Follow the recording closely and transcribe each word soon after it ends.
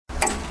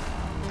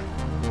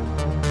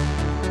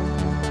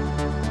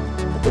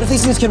What if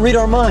these things can read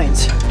our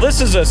minds? This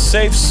is a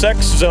safe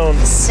sex zone.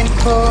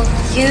 Simple,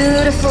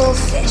 beautiful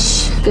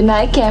fish. Good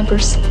night,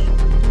 campers.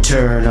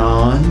 Turn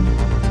on,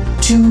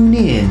 tune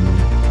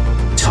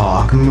in,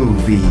 talk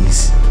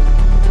movies.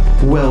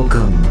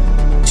 Welcome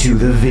to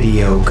the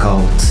Video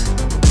Cult.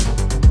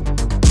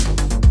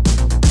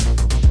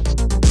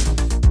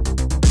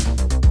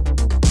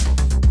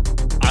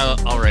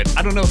 All right,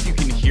 I don't know if you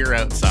can hear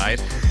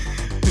outside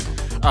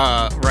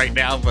right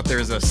now, but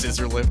there's a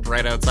scissor lift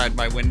right outside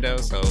my window,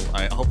 so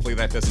hopefully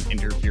that doesn't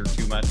interfere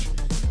too much.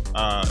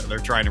 They're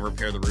trying to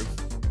repair the roof.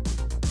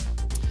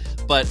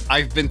 But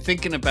I've been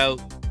thinking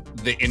about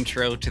the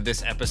intro to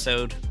this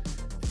episode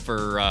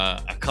for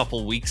a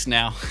couple weeks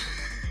now.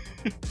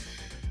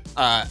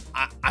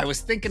 I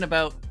was thinking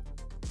about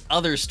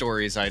other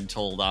stories I'd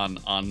told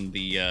on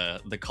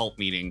the cult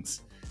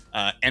meetings,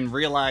 and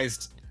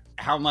realized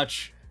how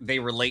much they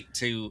relate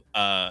to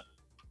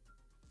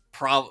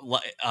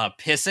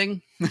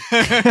pissing.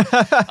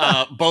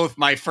 Both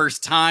my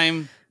first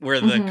time where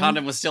the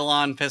condom was still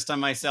on, pissed on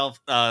myself,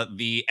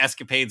 the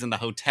escapades in the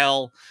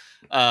hotel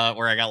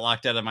where I got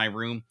locked out of my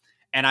room,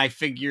 and I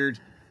figured,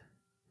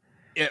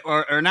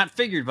 or not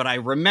figured, but I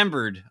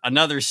remembered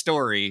another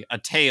story, a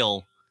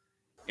tale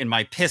in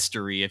my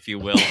pistery, if you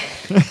will.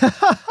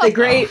 The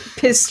great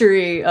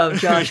pistery of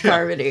Josh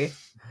Carmody.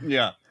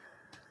 Yeah.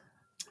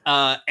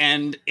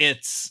 And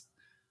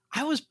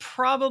I was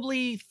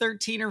probably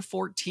 13 or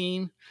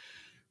 14.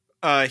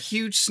 A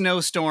huge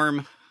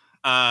snowstorm.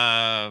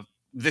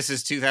 This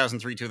is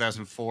 2003,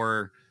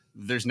 2004.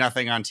 There's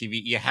nothing on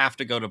TV. You have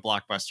to go to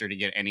Blockbuster to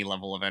get any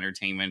level of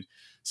entertainment.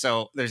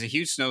 So there's a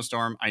huge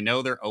snowstorm. I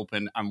know they're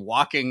open. I'm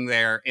walking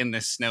there in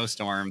this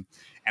snowstorm,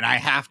 and I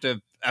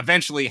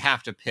eventually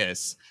have to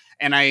piss.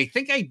 And I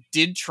think I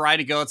did try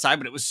to go outside,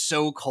 but it was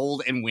so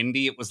cold and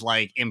windy. It was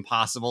like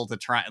impossible to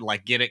try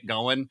get it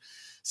going.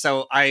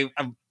 So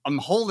I'm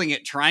holding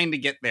it, trying to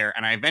get there,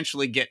 and I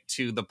eventually get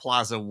to the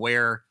plaza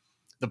where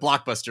the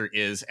Blockbuster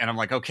is, and I'm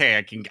like,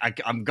 okay,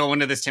 I'm going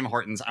to this Tim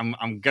Hortons.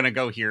 I'm gonna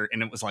go here,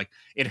 and it was like,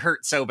 it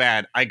hurt so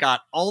bad. I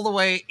got all the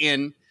way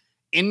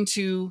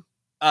into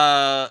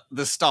the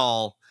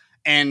stall,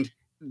 and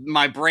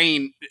my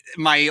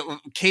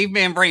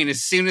caveman brain,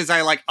 as soon as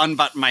I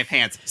unbuttoned my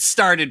pants,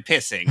 started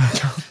pissing.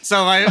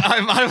 So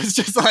I was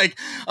just like,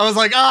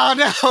 oh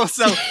no.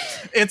 So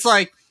it's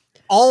like,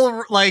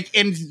 all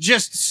and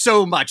just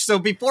so much. So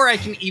before I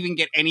can even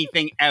get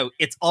anything out,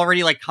 it's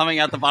already coming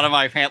out the bottom of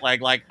my pant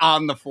leg,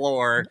 on the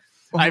floor.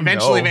 Oh, I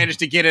eventually managed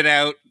to get it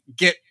out,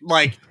 get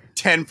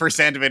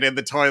 10% of it in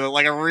the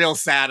toilet, a real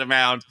sad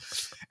amount.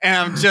 And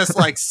I'm just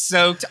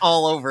soaked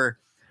all over.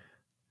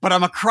 But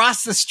I'm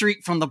across the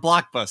street from the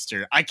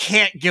Blockbuster. I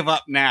can't give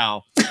up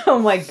now. Oh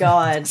my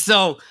God.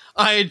 So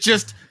I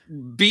just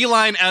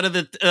beeline out of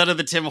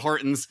the Tim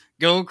Hortons,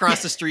 go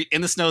across the street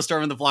in the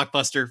snowstorm in the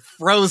Blockbuster,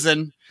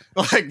 frozen,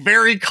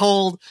 very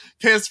cold,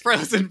 piss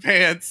frozen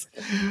pants.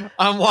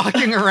 I'm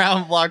walking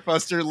around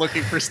Blockbuster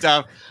looking for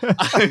stuff.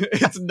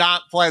 It's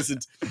not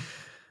pleasant.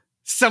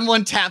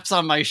 Someone taps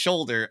on my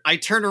shoulder. I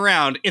turn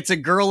around. It's a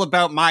girl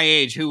about my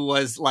age who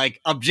was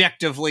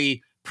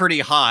objectively pretty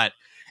hot.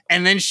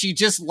 And then she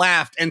just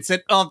laughed and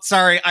said, "Oh,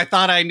 sorry, I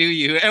thought I knew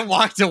you," and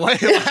walked away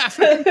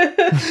laughing.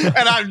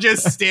 And I'm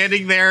just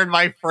standing there in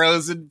my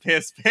frozen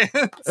piss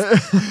pants.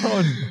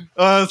 I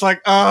was like,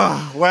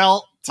 oh,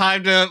 well,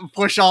 time to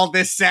push all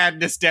this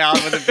sadness down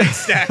with a big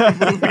stack of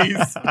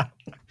movies.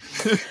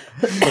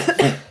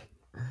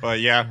 But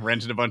yeah,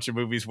 rented a bunch of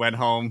movies, went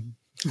home.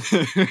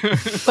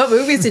 What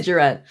movies did you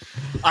rent?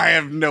 I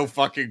have no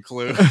fucking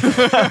clue.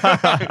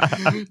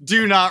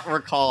 Do not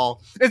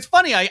recall. It's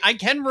funny, I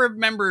can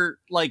remember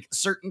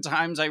certain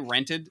times I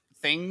rented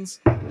things,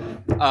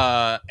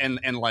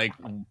 and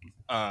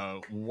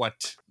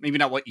what, maybe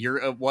not what year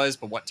it was,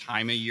 but what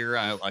time of year.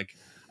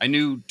 I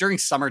knew during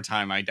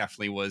summertime I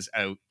definitely was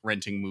out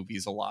renting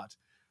movies a lot.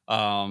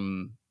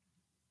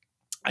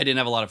 I didn't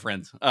have a lot of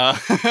friends.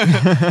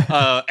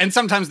 And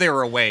sometimes they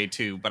were away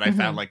too, but I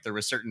found there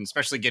was certain,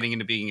 especially getting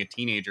into being a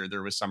teenager,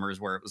 there was summers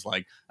where it was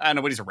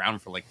nobody's around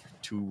for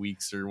 2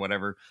 weeks or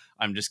whatever.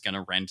 I'm just going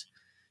to rent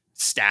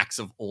stacks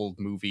of old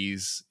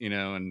movies,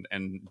 and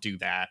do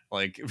that.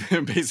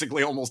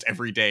 Basically almost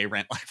every day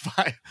rent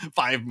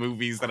five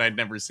movies that I'd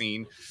never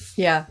seen.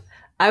 Yeah.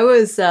 I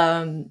was,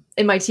 in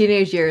my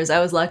teenage years, I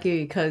was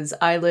lucky because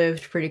I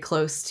lived pretty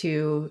close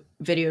to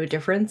Video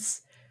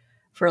Difference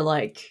for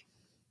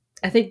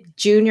I think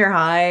junior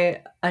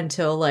high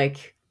until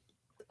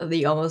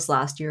the almost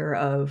last year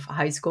of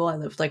high school. I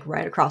lived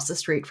right across the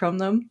street from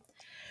them.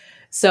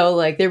 So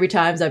there'd be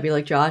times I'd be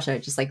like, Josh, I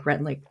just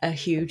rent a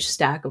huge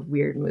stack of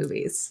weird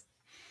movies.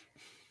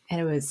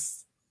 And it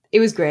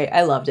was great.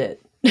 I loved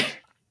it.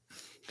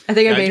 I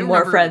think I made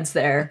more friends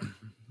there.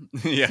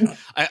 Yeah,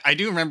 I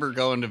do remember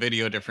going to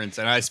Video Difference,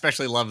 and I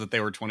especially love that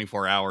they were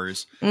 24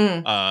 hours.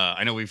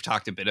 I know we've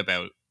talked a bit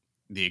about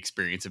the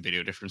experience of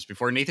Video Difference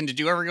before. Nathan, did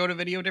you ever go to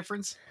Video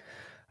Difference?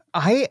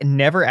 I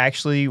never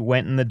actually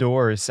went in the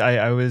doors.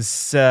 I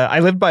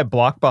lived by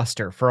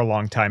Blockbuster for a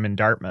long time in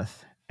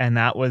Dartmouth, and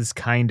that was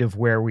kind of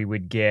where we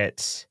would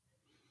get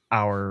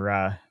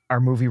our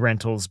movie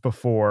rentals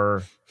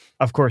before.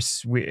 Of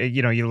course,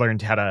 you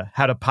learned how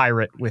to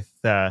pirate with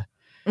Kazaa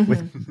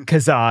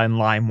and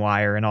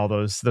LimeWire and all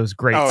those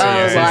great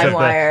services of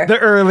LimeWire. the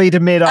early to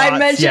mid aughts. I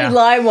mentioned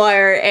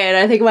LimeWire, and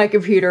I think my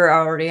computer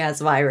already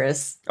has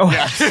virus. Oh,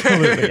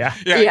 absolutely, yeah.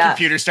 Yeah,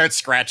 computer starts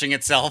scratching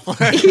itself.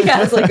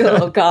 Yeah, it's like,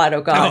 oh god,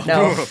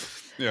 no.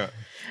 Yeah.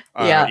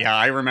 Yeah,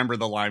 I remember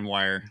the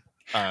LimeWire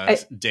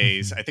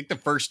days. I think the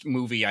first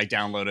movie I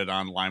downloaded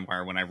on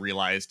LimeWire when I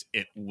realized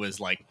it was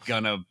like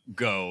gonna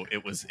go,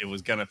 it was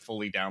gonna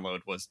fully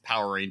download, was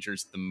Power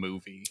Rangers the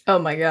movie. Oh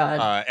my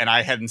god. And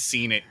I hadn't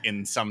seen it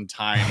in some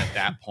time at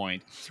that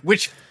point.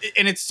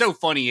 And it's so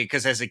funny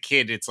because as a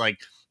kid, it's like,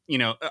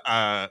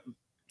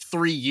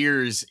 3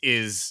 years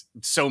is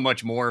so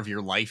much more of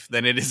your life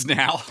than it is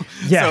now.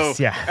 Yes,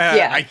 so,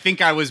 I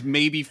think I was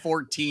maybe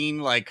 14,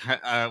 like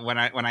when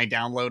I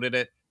downloaded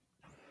it.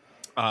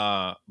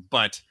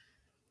 But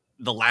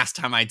the last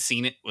time I'd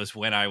seen it was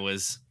when I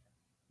was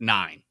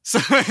 9. So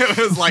it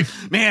was like,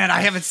 man,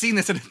 I haven't seen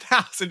this in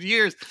 1,000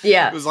 years.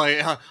 Yeah. It was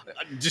like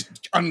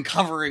just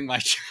uncovering my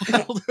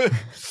childhood.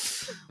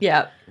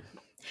 Yeah.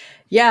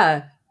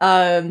 Yeah.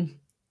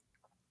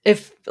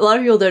 If a lot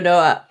of people don't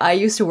know, I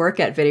used to work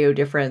at Video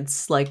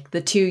Difference like the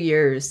 2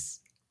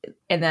 years,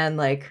 and then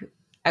like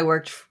I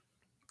worked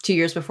 2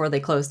 years before they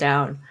closed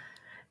down,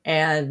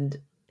 and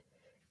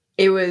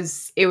it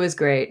was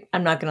great.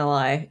 I'm not gonna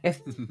lie. If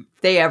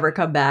they ever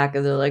come back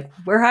and they're like,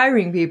 we're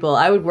hiring people,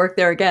 I would work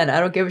there again. I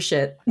don't give a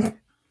shit.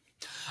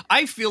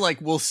 I feel like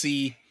we'll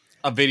see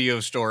a video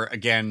store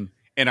again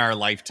in our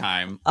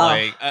lifetime.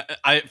 Oh.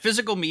 Like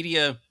physical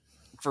media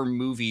for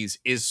movies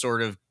is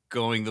sort of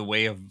going the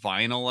way of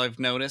vinyl. I've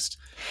noticed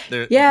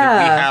we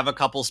have a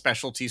couple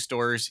specialty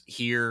stores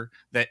here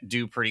that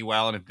do pretty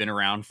well and have been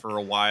around for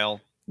a while.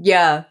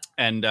 Yeah.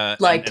 And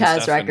like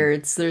Taz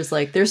Records,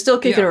 they're still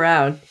kicking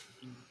around.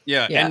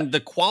 Yeah, and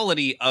the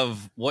quality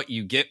of what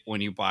you get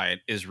when you buy it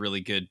is really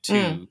good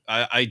too.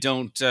 I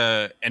don't,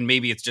 and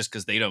maybe it's just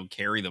because they don't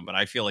carry them, but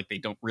I feel like they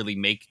don't really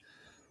make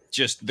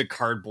just the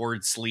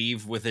cardboard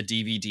sleeve with a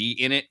DVD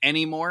in it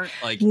anymore.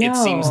 Like it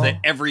seems that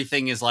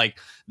everything is like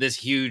this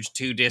huge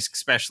 2-disc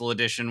special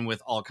edition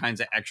with all kinds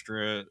of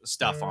extra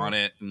stuff on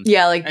it. And,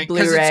 like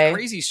Blu-ray. It's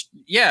crazy.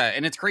 Yeah,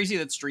 and it's crazy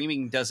that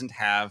streaming doesn't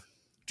have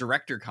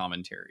director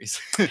commentaries.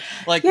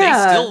 Like they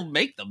still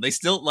make them. They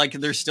still like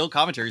there's still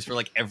commentaries for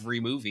like every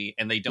movie,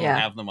 and they don't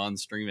have them on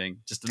streaming.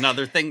 Just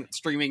another thing that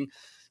streaming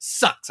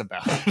sucks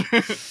about.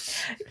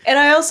 And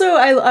I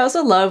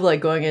also love like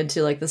going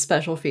into like the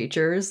special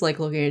features, like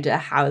looking into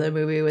how the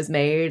movie was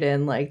made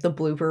and like the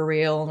blooper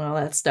reel and all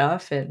that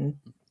stuff, and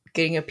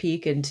getting a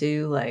peek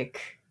into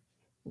like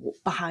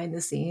behind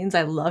the scenes.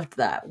 I loved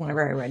that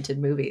whenever I rented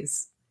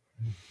movies.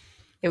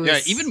 It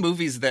was, even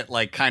movies that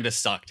like kind of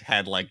sucked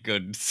had like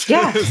good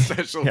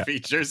special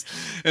features.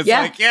 It's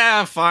like,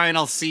 fine,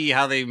 I'll see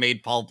how they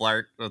made Paul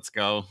Blart. Let's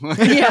go.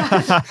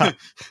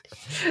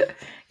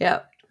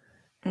 Yeah.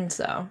 And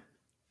so,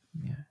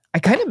 I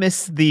kind of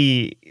miss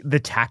the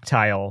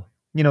tactile,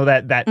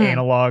 that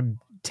analog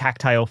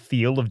tactile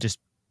feel of just,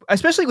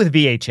 especially with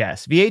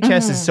VHS.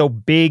 VHS is so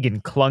big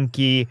and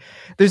clunky.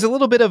 There's a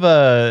little bit of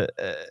a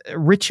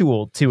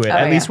ritual to it,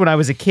 at least when I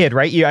was a kid,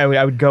 right?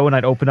 I would go and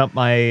I'd open up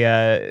my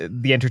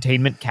the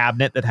entertainment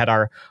cabinet that had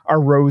our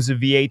rows of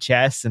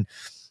VHS, and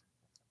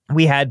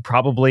we had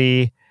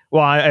probably,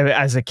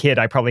 as a kid,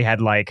 I probably had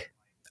like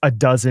a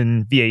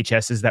dozen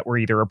VHSs that were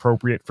either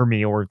appropriate for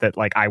me or that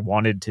like I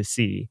wanted to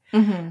see.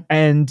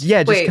 And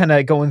just kind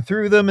of going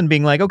through them and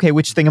being like, okay,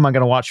 which thing am I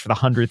going to watch for the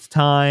 100th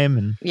time?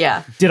 And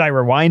did I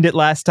rewind it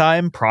last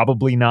time?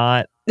 Probably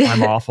not.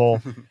 I'm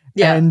awful.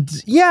 And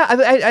I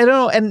don't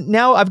know. And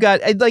now I've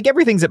got like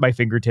everything's at my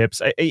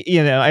fingertips.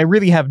 I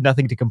really have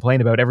nothing to complain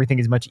about. Everything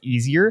is much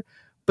easier,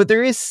 but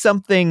there is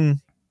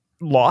something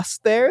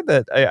lost there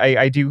that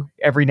I do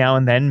every now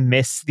and then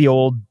miss the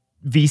old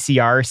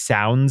VCR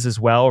sounds as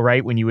well,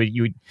 right? When you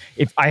would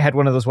if I had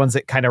one of those ones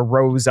that kind of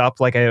rose up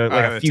like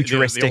a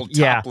futuristic the old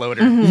top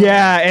loader.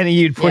 And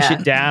you'd push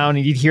it down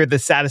and you'd hear the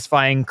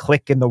satisfying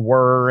click and the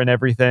whir and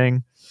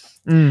everything.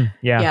 When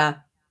I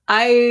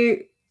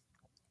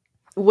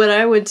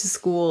went to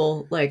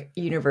school, like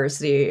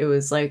university, it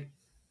was like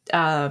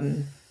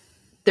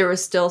there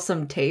was still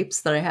some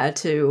tapes that I had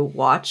to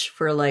watch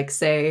for, like,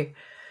 say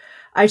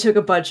I took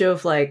a bunch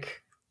of like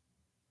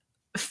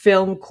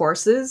film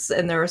courses,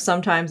 and there were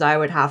sometimes I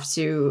would have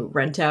to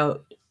rent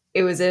out.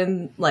 It was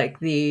in like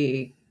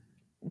the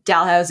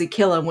Dalhousie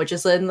Killam, which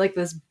is in like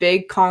this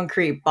big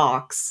concrete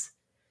box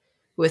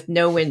with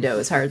no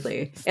windows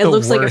hardly. It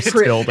looks like a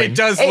building. It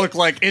does look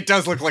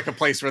like a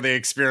place where they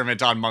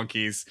experiment on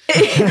monkeys.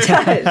 It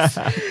does.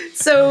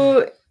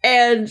 So,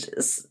 and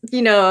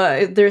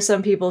there's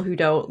some people who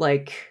don't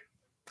like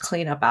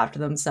clean up after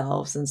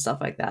themselves and stuff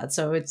like that,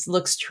 so it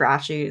looks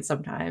trashy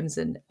sometimes.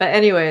 But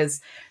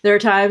anyways, there are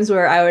times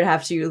where I would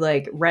have to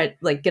like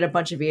get a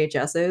bunch of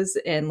VHSs,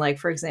 and like,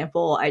 for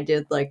example, I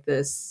did like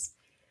this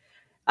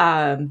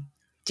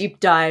deep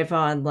dive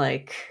on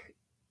like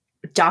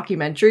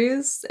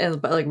documentaries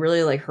and but like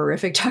really like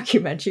horrific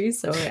documentaries.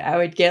 So I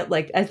would get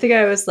like I think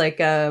I was like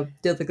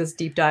did like this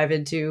deep dive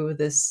into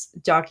this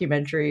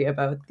documentary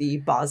about the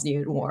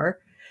Bosnian War.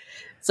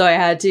 So I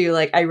had to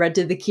like I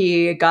rented the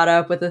key, got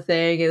up with the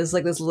thing. It was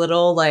like this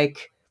little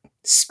like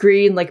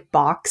screen like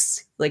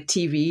box like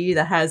TV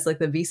that has like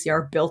the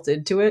VCR built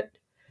into it.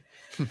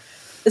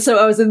 So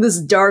I was in this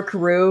dark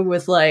room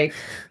with like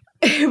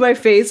my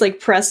face like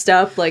pressed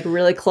up like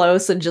really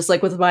close and just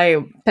like with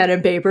my pen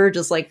and paper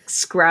just like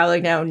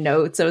scrawling down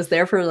notes. I was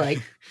there for like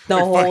the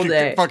whole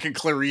day. Fucking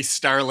Clarice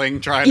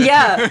Starling trying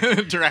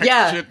to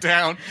drag shit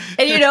down.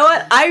 And you know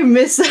what? I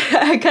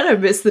kind of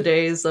miss the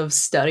days of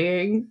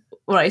studying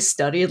when I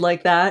studied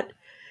like that.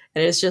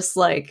 And it's just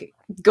like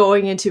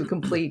going into a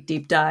complete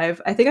deep dive.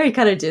 I think I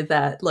kind of did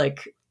that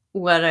like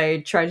when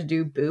I tried to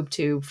do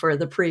BoobTube for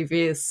the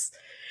previous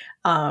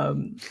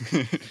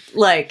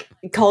like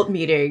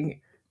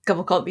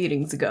couple cult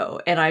meetings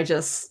ago, and I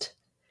just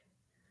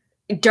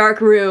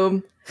dark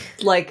room,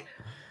 like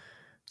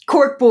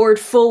corkboard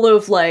full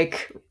of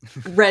like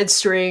red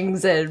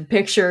strings and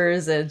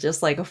pictures and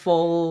just like a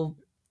full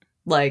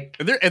like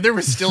and there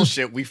was still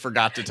shit we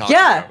forgot to talk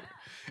about.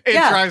 It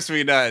drives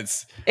me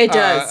nuts. It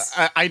does.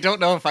 I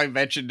don't know if I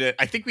mentioned it.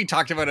 I think we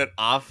talked about it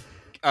off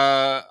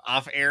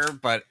air,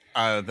 but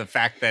the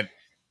fact that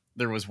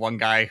there was one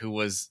guy who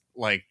was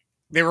like,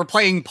 they were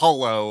playing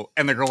polo,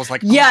 and the girl was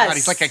like, oh my God,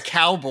 he's like a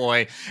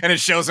cowboy. And it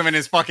shows him in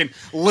his fucking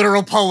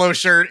literal polo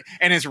shirt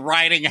and his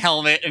riding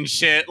helmet and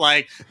shit.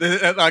 Like,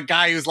 a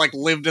guy who's, like,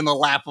 lived in the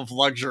lap of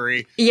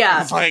luxury.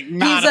 Yeah. He's, like,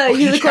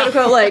 he's a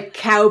quote-unquote, like,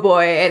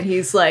 cowboy, and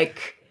he's,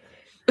 like,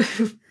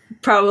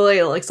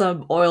 probably, like,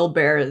 some oil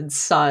baron's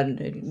son.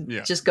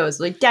 And just goes,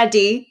 like,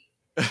 Daddy.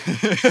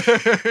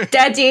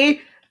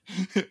 Daddy.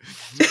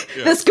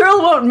 This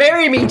girl won't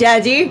marry me,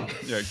 Daddy.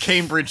 Yeah,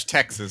 Cambridge,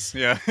 Texas.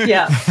 Yeah.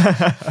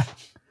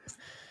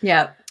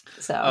 Yeah.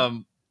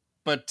 So.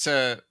 But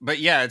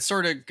yeah, it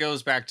sort of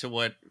goes back to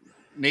what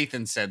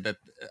Nathan said, that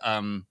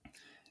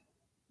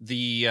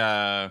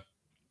the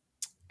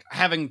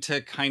having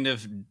to kind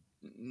of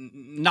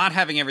not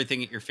having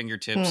everything at your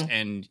fingertips,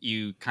 and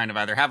you kind of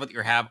either have what you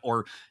have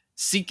or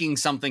seeking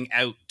something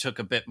out took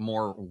a bit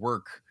more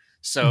work.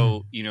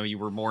 So, you know,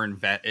 you're more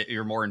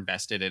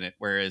invested in it.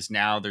 Whereas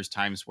now there's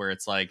times where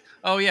it's like,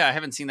 oh yeah, I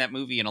haven't seen that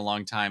movie in a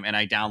long time, and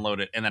I download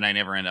it and then I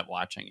never end up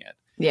watching it.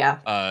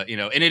 Yeah. You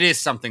know, and it is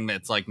something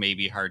that's like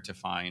maybe hard to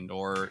find,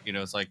 or, you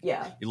know, it's like,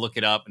 you look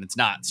it up and it's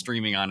not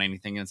streaming on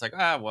anything, and it's like,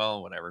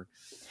 well, whatever.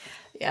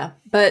 Yeah.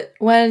 But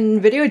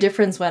when Video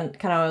Difference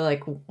went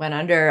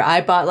under,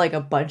 I bought like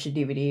a bunch of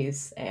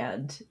DVDs,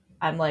 and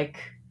I'm like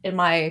in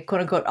my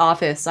quote unquote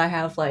office, I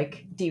have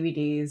like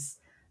DVDs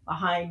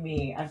behind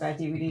me. I've got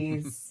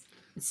DVDs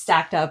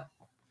stacked up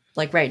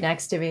like right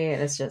next to me,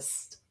 and it's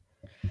just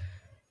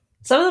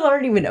some of them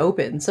aren't even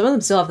open. Some of them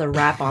still have the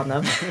wrap on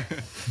them.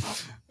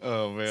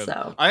 Oh man.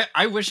 So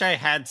I wish I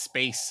had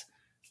space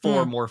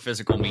for more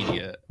physical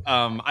media.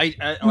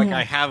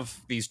 I have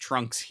these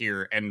trunks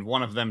here, and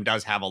one of them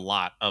does have a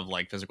lot of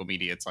like physical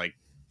media. It's like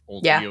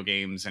old video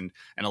games and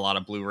a lot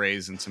of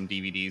Blu-rays and some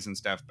DVDs and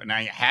stuff. And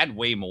I had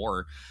way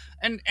more.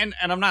 And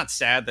I'm not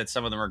sad that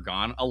some of them are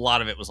gone. A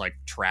lot of it was like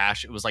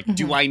trash. It was like,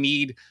 do I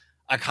need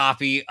a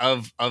copy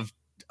of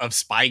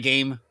Spy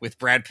Game with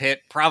Brad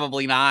Pitt?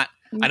 Probably not.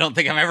 I don't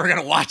think I'm ever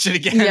gonna watch it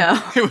again.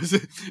 Yeah.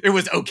 It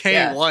was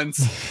okay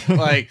once.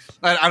 Like,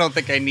 I don't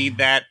think I need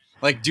that.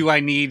 Like, do I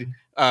need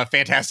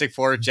Fantastic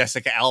Four,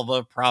 Jessica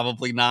Alba?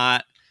 Probably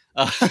not.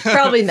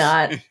 Probably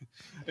not.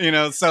 You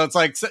know, so it's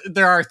like,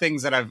 there are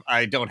things that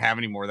I don't have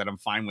anymore that I'm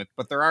fine with,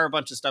 but there are a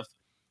bunch of stuff,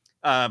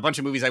 a bunch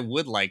of movies I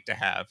would like to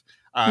have.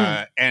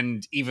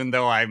 And even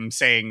though I'm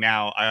saying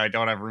now I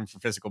don't have room for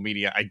physical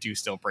media, I do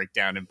still break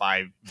down and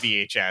buy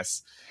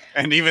VHS.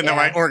 And even though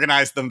I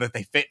organized them that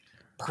they fit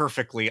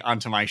perfectly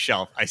onto my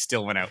shelf, I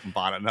still went out and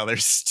bought another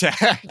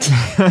stack.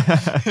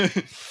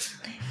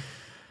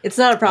 It's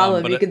not a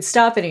problem. You can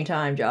stop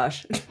anytime,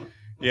 Josh.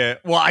 Yeah,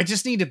 well, I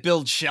just need to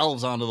build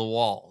shelves onto the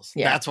walls.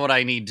 Yeah. That's what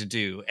I need to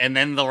do. And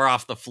then they're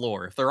off the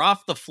floor. If they're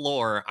off the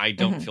floor, I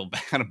don't feel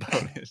bad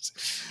about it.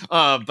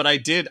 But I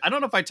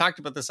don't know if I talked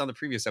about this on the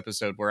previous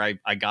episode, where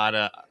I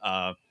got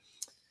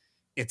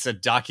it's a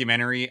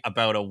documentary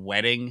about a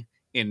wedding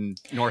in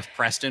North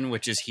Preston,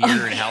 which is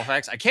here in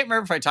Halifax. I can't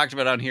remember if I talked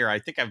about it on here. I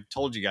think I've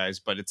told you guys,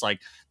 but it's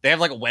like they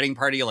have like a wedding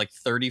party of like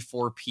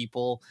 34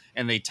 people,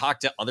 and they talk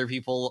to other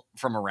people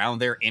from around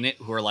there in it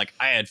who are like,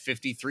 I had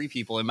 53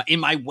 people in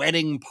my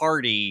wedding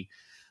party.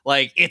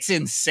 Like, it's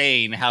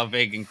insane how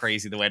big and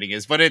crazy the wedding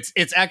is, but it's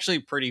actually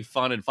pretty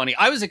fun and funny.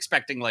 I was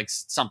expecting like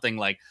something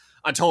like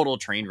a total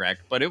train wreck,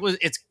 but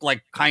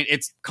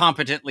it's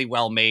competently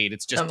well made.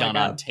 It's just done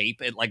on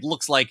tape. It like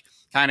looks like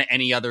kind of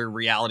any other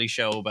reality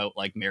show about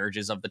like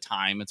marriages of the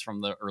time. It's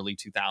from the early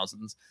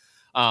 2000s.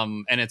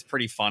 And it's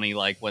pretty funny,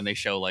 like when they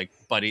show like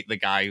Buddy, the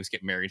guy who's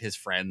getting married, his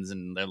friends,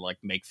 and they like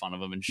make fun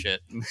of him and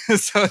shit.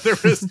 So there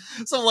was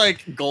some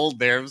like gold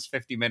there. It was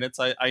 50 minutes.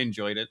 I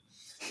enjoyed it.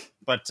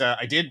 But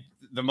I did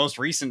the most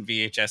recent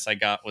VHS I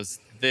got was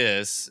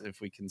this,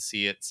 if we can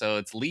see it. So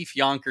it's Leaf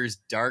Yonkers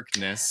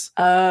Darkness.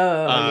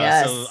 Oh,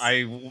 yes.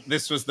 So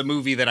this was the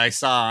movie that I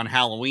saw on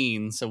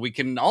Halloween. So we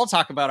can all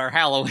talk about our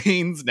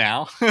Halloweens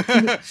now.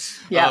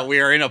 Yeah. We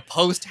are in a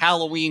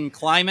post-Halloween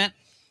climate.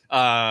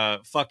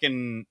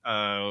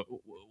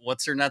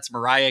 What's her nuts?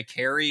 Mariah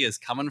Carey is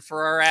coming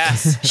for our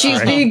ass.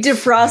 She's being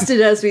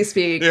defrosted as we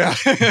speak. Yeah.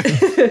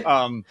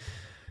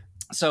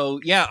 So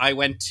yeah, I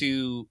went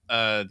to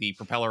the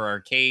Propeller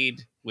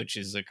Arcade, which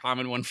is a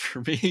common one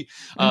for me.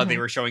 They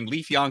were showing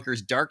Leaf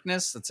Yonkers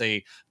Darkness. That's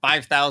a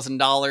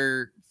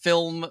 $5,000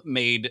 film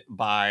made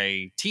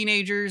by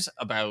teenagers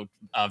about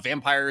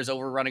vampires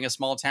overrunning a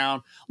small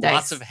town. Nice.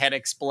 Lots of head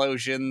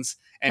explosions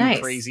and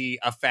crazy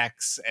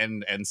effects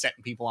and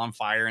setting people on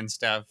fire and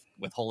stuff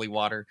with holy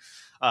water.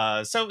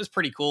 So it was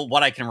pretty cool.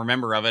 What I can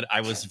remember of it,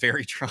 I was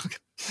very drunk.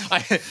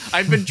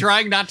 I've been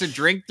trying not to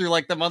drink through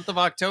like the month of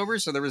October.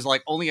 So there was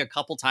like only a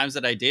couple times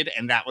that I did.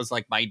 And that was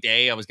like my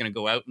day. I was going to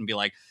go out and be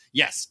like,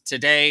 yes,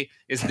 today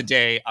is the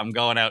day I'm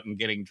going out and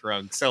getting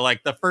drunk. So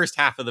like the first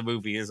half of the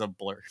movie is a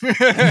blur. And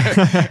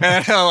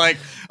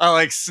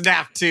I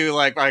snapped to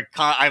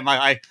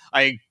I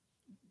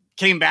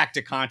came back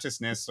to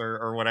consciousness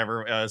or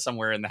whatever,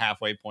 somewhere in the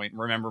halfway point,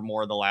 and remember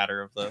more of the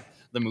latter of the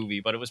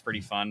movie, but it was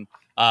pretty fun.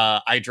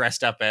 I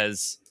dressed up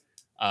as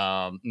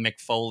Mick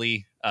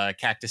Foley,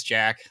 Cactus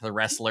Jack, the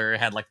wrestler,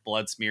 had like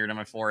blood smeared on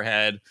my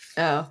forehead.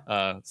 So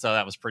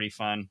that was pretty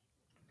fun.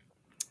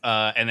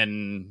 And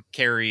then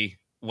Carrie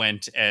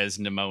went as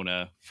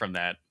Nimona from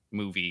that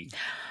movie.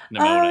 Nimona.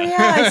 Oh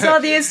yeah, I saw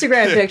the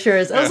Instagram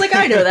pictures. I was like,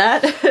 I know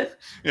that.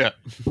 Yeah.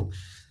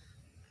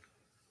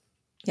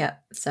 Yeah.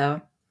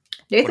 So,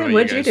 Nathan,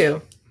 what'd you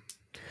do?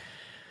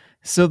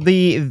 So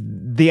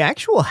the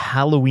actual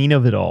Halloween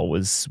of it all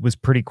was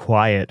pretty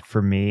quiet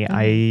for me.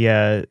 Dee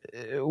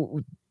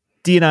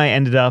and I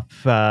ended up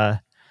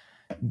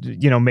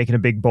making a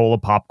big bowl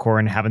of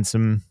popcorn, having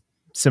some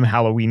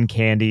Halloween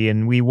candy,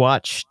 and we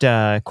watched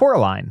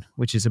Coraline,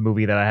 which is a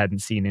movie that I hadn't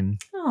seen in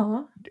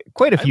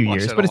quite a few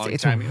years, but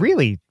it's a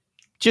really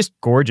just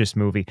gorgeous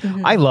movie.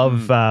 I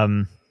love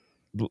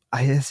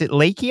is it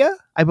Lakia,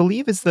 I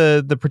believe, is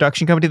the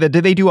production company that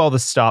they do all the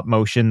stop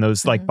motion,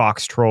 those like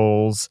Box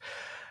Trolls,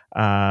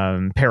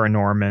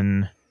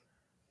 Paranorman,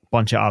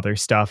 bunch of other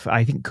stuff.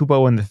 I think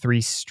Kubo and the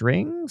Three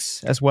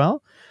Strings as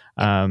well,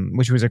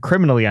 which was a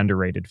criminally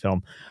underrated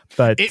film.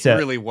 But it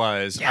really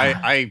was. Yeah.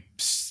 I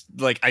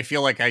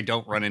feel like I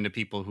don't run into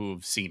people who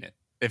have seen it.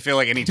 I feel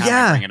like anytime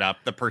I bring it up,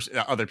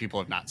 other people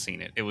have not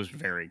seen it. It was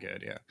very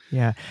good. Yeah.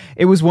 Yeah.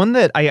 It was one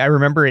that I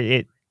remember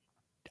it.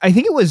 I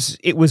think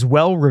it was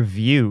well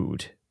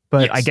reviewed,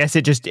 but yes. I guess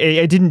it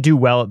didn't do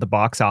well at the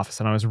box office.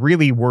 And I was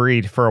really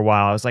worried for a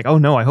while. I was like, oh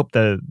no, I hope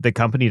the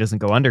company doesn't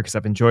go under, because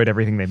I've enjoyed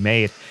everything they've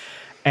made.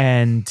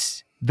 And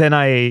then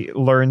I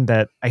learned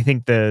that I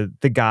think the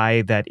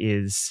guy that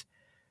is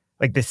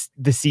like the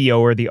CEO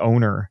or the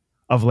owner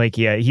of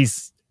Lakia,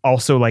 he's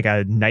also like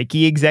a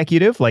Nike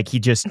executive. Like he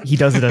does it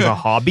as a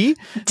hobby.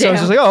 So I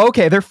was just like, oh,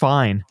 okay, they're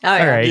fine. Oh,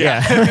 yeah. All right.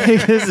 Yeah.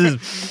 This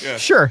is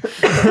sure.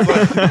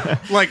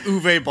 like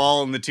Uwe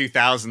Ball in the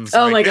 2000s.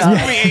 Oh my God.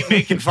 This movie ain't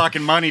making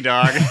fucking money,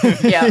 dog.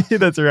 Yeah.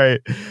 That's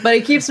right. But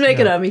he keeps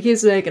making them. He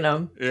keeps making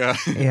them. Yeah.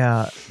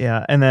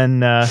 Yeah. And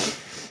then,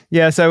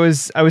 so I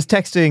was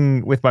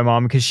texting with my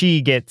mom because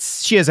she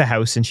has a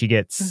house and she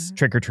gets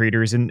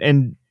trick-or-treaters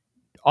and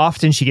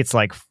often she gets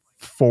like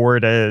 4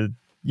 to,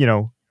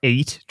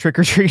 8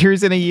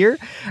 trick-or-treaters in a year,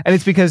 and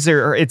it's because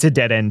it's a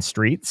dead-end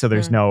street, so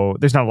there's not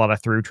a lot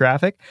of through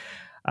traffic.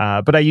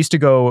 But I used to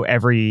go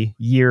every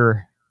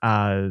year,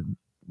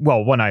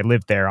 when I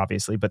lived there,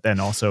 obviously, but then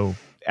also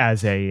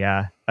as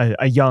a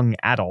young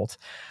adult,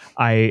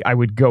 I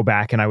would go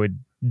back and I would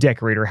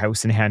decorate her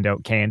house and hand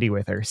out candy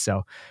with her.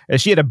 So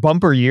she had a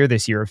bumper year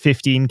this year of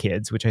 15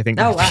 kids, which I think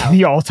might be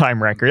the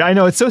all-time record. I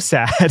know, it's so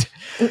sad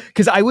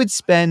because I would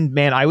spend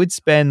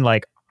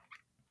like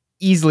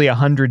easily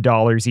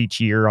 $100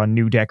 each year on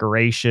new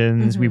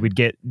decorations. We would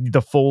get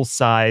the full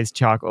size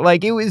chocolate.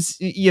 Like it was,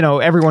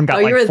 everyone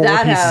got like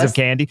 4 pieces of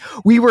candy.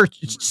 We were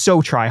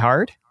so try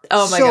hard.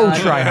 Oh my God.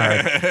 So try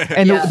hard.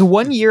 And the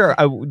one year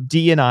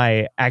Dee and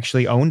I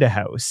actually owned a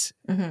house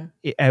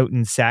out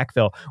in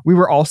Sackville. We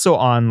were also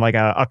on like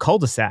a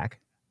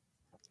cul-de-sac,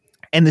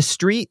 and the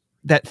street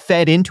that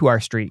fed into our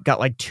street got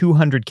like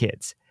 200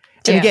 kids.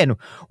 And again,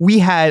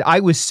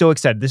 I was so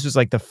excited. This was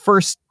like the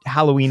first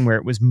Halloween where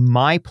it was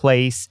my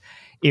place.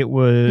 It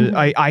was,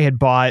 I had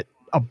bought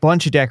a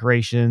bunch of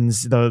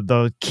decorations,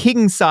 the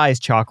king size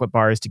chocolate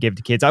bars to give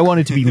to kids. I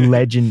wanted to be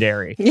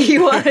legendary.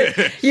 You want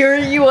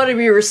to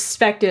be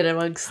respected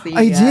amongst the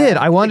I did.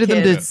 I wanted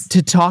them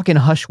to talk in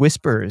hushed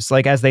whispers,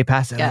 like as they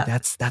pass. Like,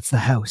 that's the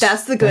house.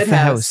 That's the good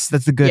house.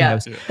 That's the good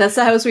house. That's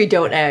the house we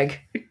don't egg.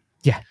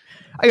 Yeah.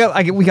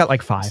 We got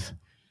like 5.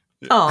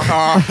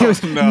 Oh,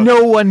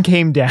 no one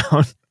came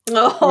down. It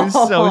was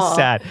so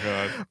sad.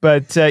 God.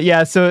 But so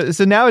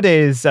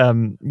nowadays,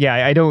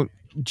 I don't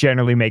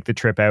generally make the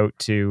trip out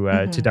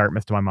to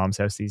Dartmouth to my mom's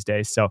house these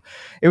days. So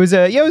it was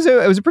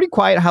a pretty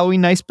quiet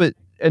Halloween night, but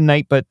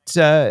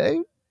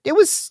it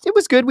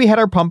was good. We had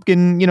our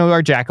pumpkin,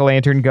 our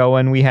jack-o'-lantern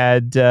going. We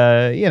had,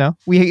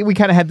 we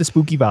kind of had the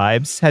spooky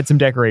vibes, had some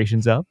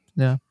decorations up.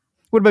 Yeah.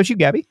 What about you,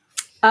 Gabby?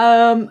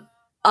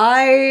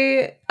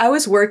 I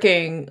was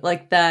working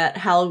like that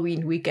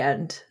Halloween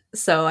weekend,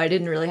 so I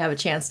didn't really have a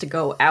chance to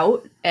go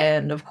out.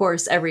 And of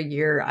course, every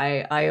year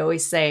I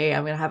always say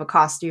I'm going to have a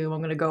costume. I'm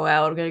going to go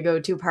out. I'm going to go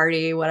to a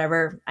party,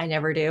 whatever. I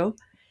never do.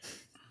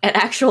 An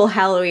actual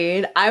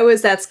Halloween, I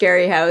was that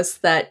scary house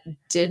that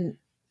didn't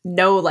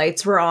know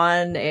lights were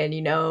on, and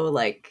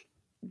like,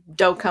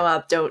 don't come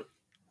up, don't.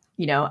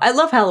 I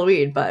love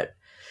Halloween, but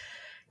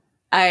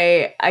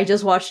I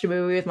just watched a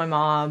movie with my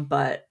mom,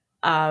 but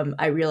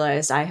I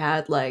realized I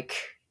had like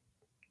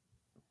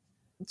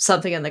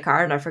something in the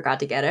car and I forgot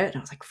to get it. And I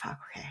was like, fuck,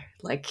 okay.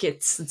 Like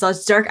it's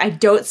dark. I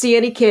don't see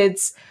any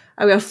kids.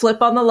 I'm going to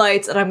flip on the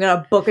lights and I'm going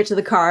to book it to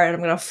the car and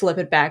I'm going to flip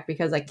it back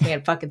because I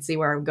can't fucking see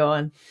where I'm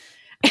going.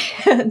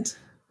 And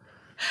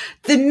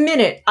the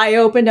minute I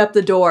opened up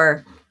the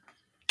door,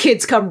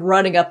 kids come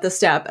running up the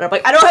step and I'm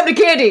like, I don't have any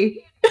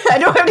candy. I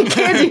don't have any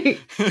candy.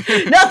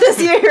 Not this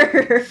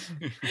year.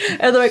 And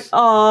they're like,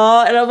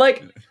 aw. And I'm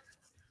like,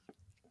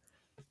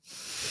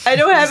 I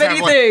don't have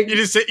anything. You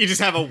just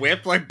have a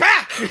whip, like,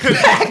 back!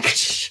 Back!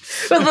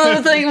 With the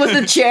little thing with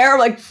the chair, I'm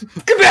like,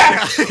 get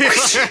back!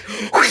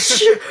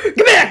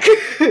 Get back!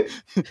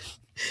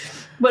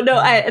 But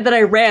no, then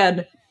I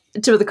ran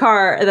to the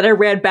car, and then I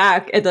ran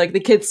back, and like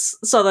the kids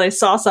saw that I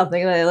saw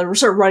something, and they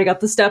started running up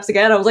the steps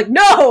again. I was like,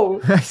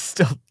 no!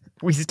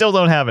 We still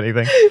don't have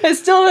anything.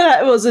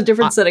 It was a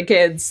different set of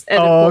kids, and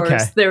of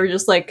course, they were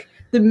just like,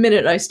 the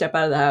minute I step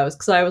out of the house,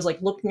 because I was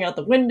like looking out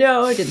the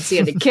window, I didn't see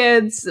any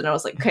kids, and I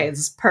was like, okay, this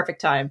is perfect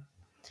time.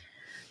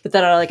 But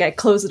then I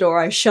closed the door,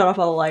 I shut off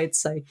all the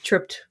lights, I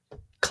tripped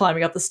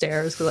climbing up the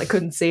stairs because I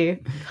couldn't see.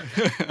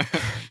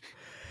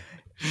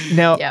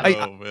 Now,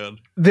 yeah.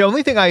 The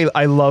only thing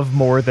I love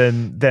more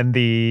than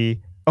the,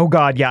 oh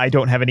God, yeah, I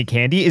don't have any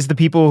candy, is the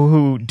people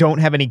who don't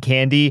have any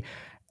candy,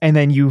 and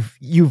then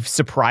you've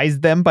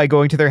surprised them by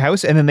going to their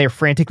house, and then they're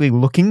frantically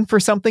looking for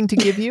something to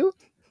give you.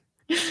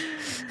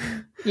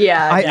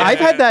 Yeah, I've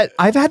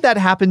had that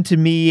happen to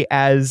me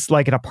as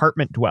like an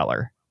apartment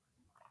dweller.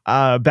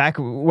 Back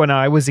when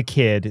I was a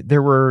kid,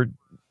 there were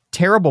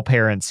terrible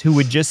parents who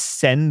would just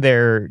send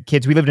their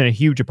kids. We lived in a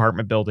huge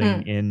apartment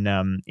building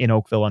in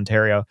Oakville,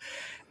 Ontario,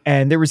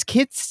 and there was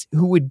kids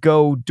who would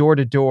go door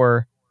to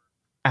door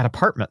at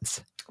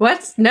apartments.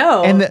 What?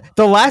 No. And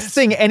the last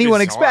thing anyone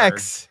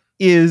expects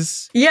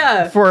is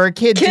for a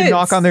kid to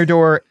knock on their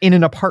door in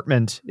an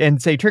apartment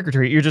and say trick or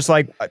treat. You're just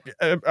like,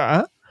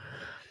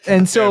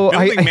 And so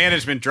building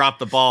management dropped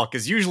the ball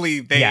because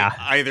usually they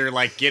either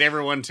like get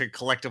everyone to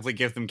collectively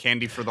give them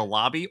candy for the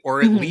lobby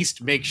or at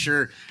least make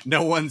sure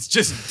no one's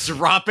just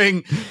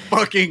dropping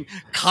fucking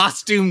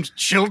costumed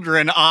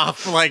children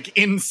off like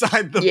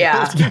inside the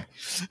building.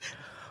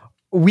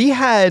 We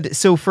had,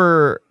 so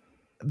for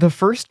the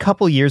first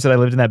couple years that I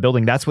lived in that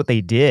building, that's what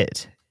they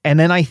did. And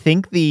then I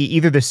think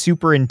either the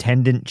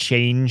superintendent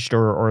changed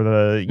or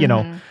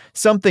the,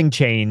 something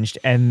changed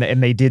and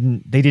they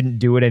didn't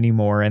do it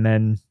anymore. And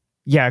then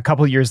a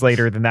couple of years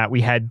later than that,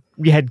 we had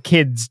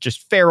kids,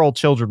 just feral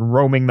children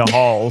roaming the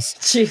halls,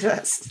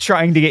 Jesus,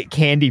 trying to get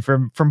candy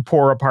from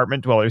poor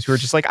apartment dwellers who are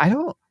just like,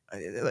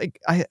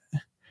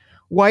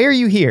 why are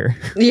you here?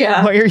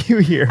 Yeah, why are you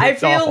here? I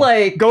feel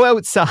like go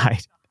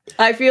outside.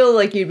 I feel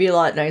like you'd be a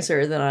lot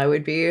nicer than I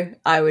would be.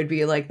 I would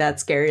be like that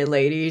scary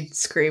lady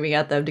screaming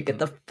at them to get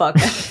the fuck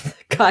out of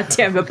the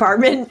goddamn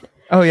apartment.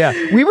 Oh yeah,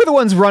 we were the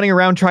ones running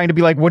around trying to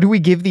be like, what do we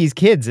give these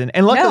kids? And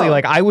luckily,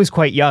 like I was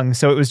quite young,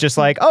 so it was just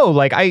like, oh,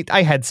 like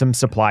I had some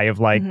supply of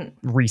like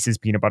Reese's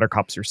peanut butter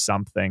cups or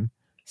something.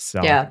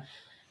 So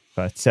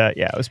but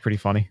it was pretty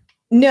funny.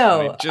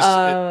 No,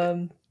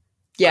 I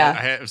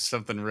have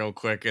something real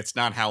quick. It's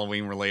not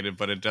Halloween related,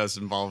 but it does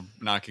involve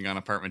knocking on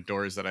apartment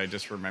doors that I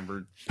just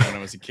remembered when I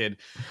was a kid.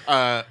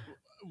 I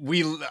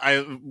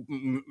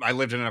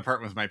lived in an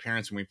apartment with my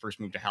parents when we first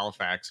moved to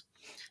Halifax.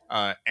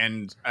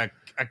 And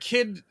a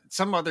kid,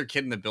 some other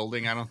kid in the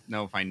building, I don't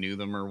know if I knew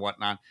them or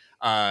whatnot.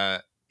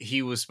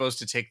 He was supposed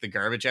to take the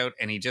garbage out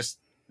and he just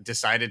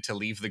decided to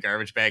leave the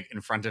garbage bag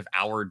in front of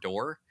our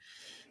door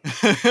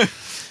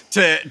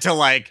to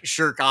like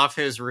shirk off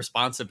his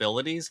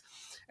responsibilities.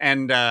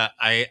 And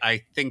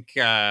I think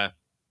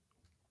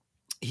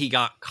he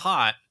got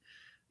caught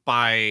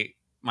by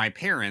my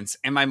parents,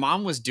 and my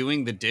mom was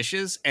doing the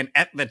dishes and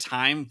at the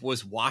time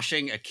was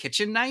washing a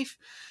kitchen knife.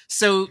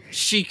 So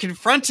she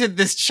confronted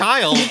this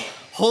child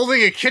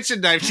holding a kitchen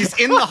knife. She's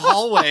in the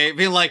hallway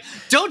being like,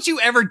 don't you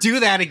ever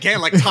do that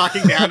again. Like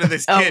talking down to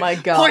this kid, oh my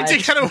God, pointing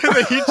at him with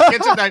a huge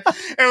kitchen knife.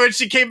 And when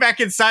she came back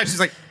inside, she's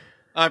like,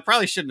 I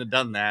probably shouldn't have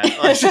done that.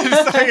 Like,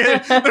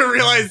 the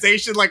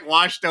realization like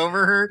washed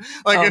over her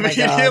like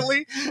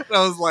immediately. And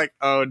I was like,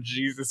 oh,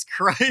 Jesus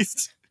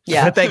Christ.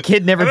 Yeah, but that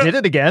kid never did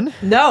it again.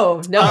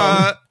 No.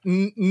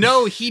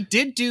 No, he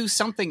did do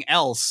something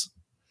else.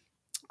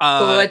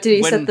 What did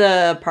he set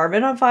the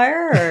apartment on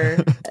fire,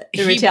 or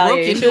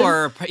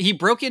he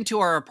broke into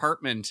our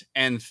apartment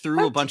and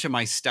threw a bunch of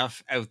my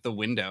stuff out the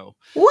window.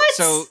 What?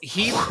 So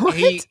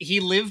he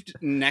lived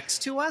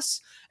next to us,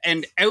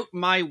 and out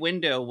my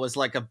window was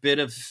like a bit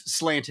of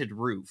slanted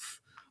roof.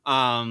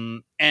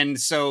 And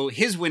so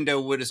his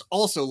window was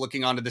also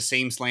looking onto the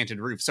same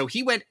slanted roof. So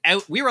he went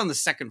out. We were on the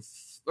second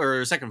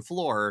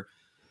floor.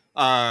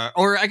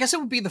 Or I guess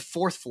it would be the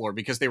fourth floor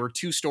because they were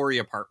 2-story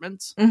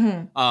apartments.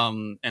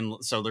 Mm-hmm. And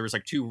so there was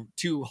like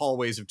two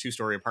hallways of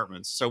 2-story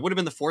apartments. So it would have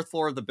been the fourth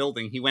floor of the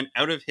building. He went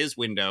out of his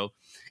window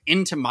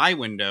into my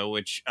window,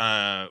 which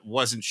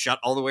wasn't shut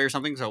all the way or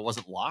something, so it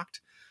wasn't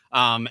locked.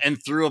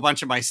 And threw a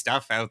bunch of my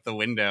stuff out the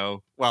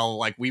window while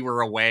like we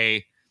were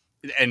away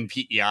in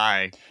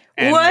PEI.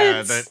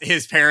 And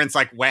his parents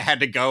like had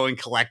to go and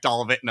collect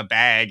all of it in a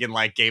bag and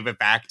like gave it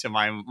back to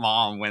my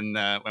mom when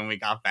we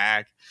got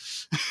back.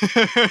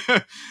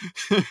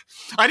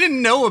 I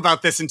didn't know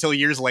about this until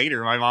years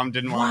later. My mom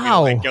didn't want me to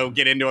like go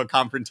get into a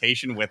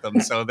confrontation with them,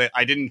 so that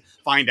I didn't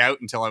find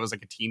out until I was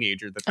like a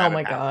teenager. That oh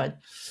my god.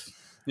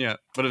 Yeah,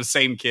 but it was the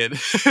same kid,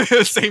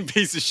 same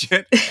piece of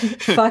shit.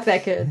 Fuck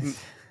that kid.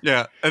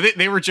 Yeah,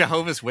 they were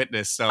Jehovah's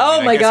Witness, so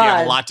I guess he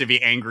had a lot to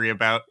be angry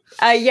about.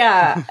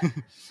 Yeah.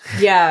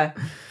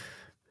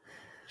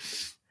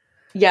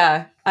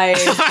 I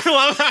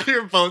love how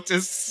you're both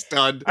just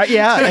stunned.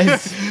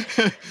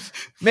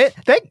 Man,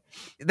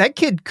 that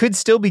kid could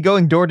still be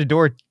going door to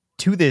door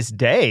to this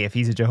day if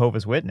he's a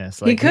Jehovah's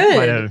Witness. Like, he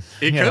could.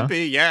 It could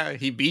be, yeah.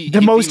 He'd be the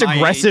most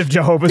aggressive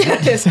Jehovah's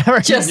Witness ever.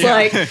 Just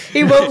like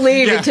he won't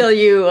leave until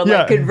you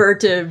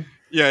convert to.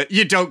 Yeah,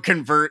 you don't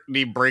convert and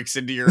he breaks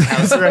into your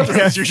house and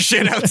throws your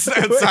shit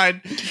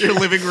outside your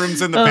living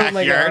rooms in the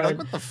backyard. Like,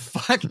 what the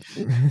fuck?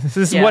 This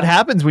is what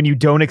happens when you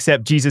don't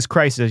accept Jesus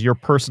Christ as your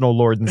personal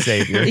Lord and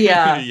Savior.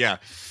 Yeah. Yeah.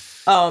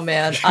 Oh,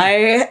 man.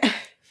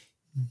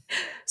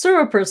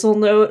 Sort of a personal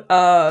note,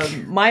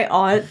 my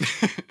aunt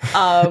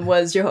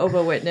was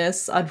Jehovah's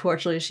Witness.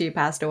 Unfortunately, she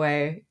passed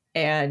away,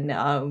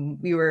 and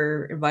we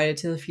were invited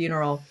to the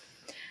funeral.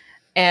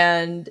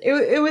 And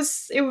it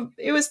was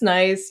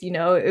nice, you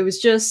know. It was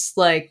just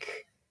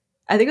like,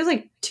 I think it was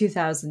like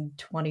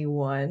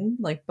 2021,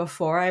 like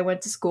before I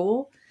went to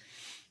school,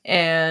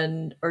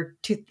 I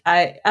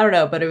don't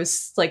know, but it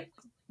was like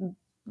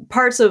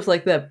parts of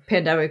like the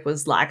pandemic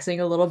was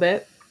laxing a little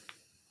bit.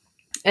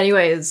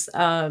 Anyways,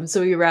 so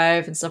we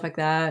arrive and stuff like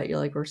that. You're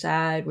like, we're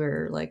sad.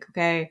 We're like,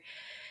 okay,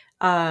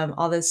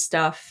 all this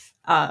stuff.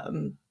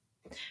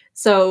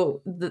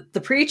 So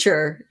the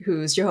preacher,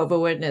 who's Jehovah's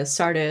Witness,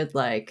 started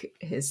like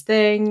his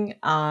thing.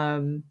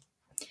 And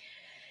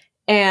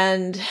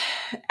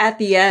at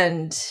the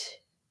end,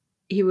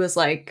 he was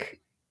like,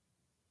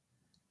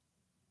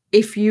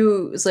 we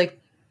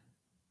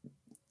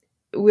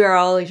are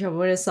all like Jehovah's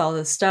Witness, all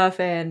this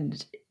stuff,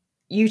 and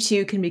you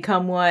too can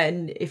become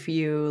one if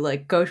you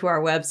like go to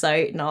our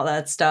website and all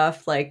that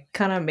stuff. Like,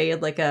 kind of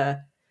made like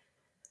a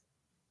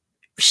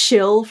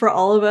shill for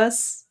all of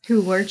us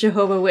who weren't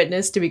Jehovah's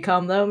Witness to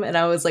become them. And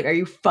I was like, are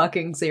you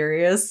fucking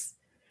serious?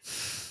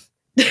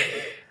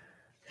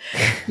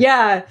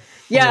 Yeah.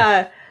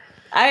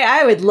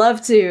 I would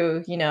love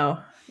to, you know,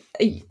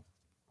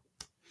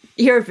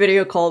 you're a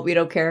video cult. We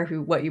don't care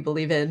what you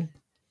believe in.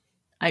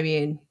 I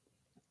mean,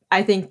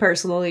 I think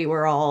personally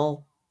we're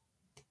all,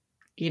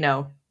 you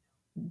know,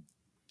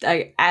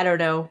 I don't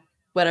know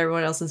what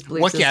everyone else's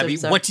belief system. Gabby?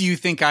 So. What do you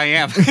think I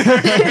am?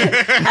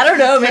 I don't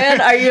know,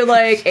 man. Are you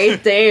like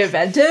 8th Day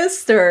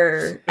Adventist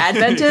or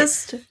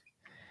Adventist?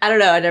 I don't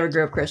know. I never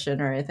grew up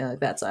Christian or anything like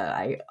that, so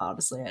I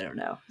honestly don't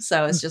know.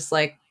 So it's just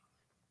like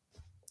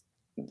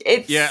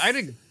it's. Yeah, I had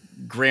a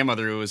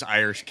grandmother who was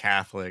Irish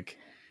Catholic,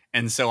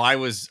 and so I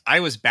was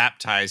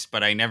baptized,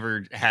 but I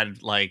never had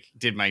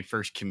did my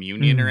first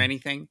communion or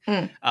anything.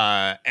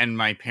 And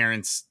my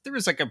parents, there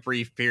was like a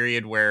brief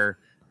period where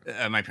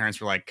my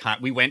parents were like,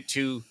 we went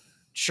to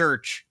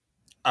church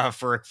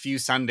for a few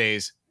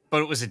Sundays,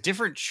 but it was a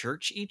different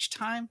church each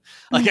time.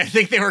 Like, I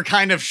think they were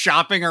kind of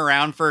shopping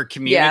around for a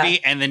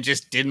community and then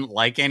just didn't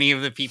like any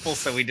of the people,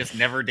 so we just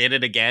never did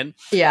it again.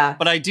 Yeah.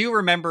 But I do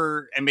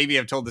remember, and maybe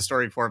I've told the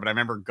story before, but I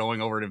remember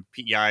going over to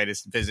PEI to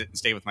visit and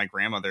stay with my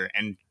grandmother,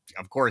 and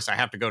of course I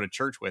have to go to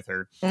church with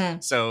her.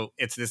 So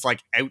it's this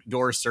like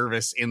outdoor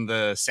service in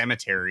the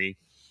cemetery.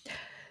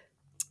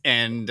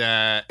 And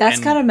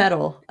that's kind of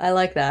metal. I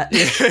like that.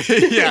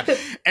 Yeah.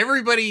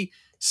 Everybody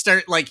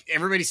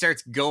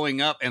starts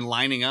going up and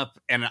lining up,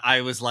 and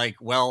I was like,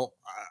 well,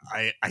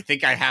 I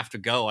think I have to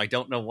go. I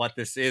don't know what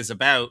this is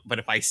about, but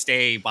if I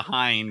stay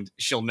behind,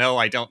 she'll know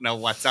I don't know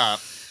what's up.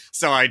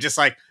 So I just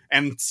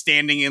am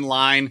standing in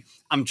line.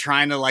 I'm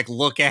trying to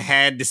look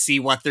ahead to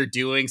see what they're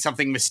doing.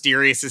 Something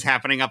mysterious is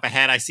happening up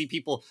ahead. I see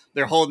people,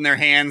 they're holding their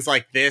hands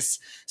like this.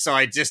 So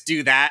I just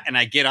do that, and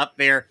I get up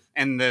there,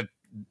 and the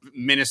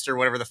minister,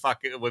 whatever the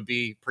fuck it would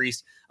be,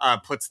 priest,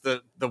 puts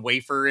the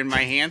wafer in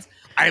my hands.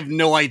 I have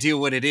no idea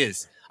what it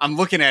is. I'm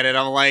looking at it.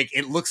 I'm like,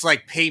 it looks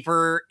like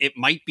paper. It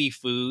might be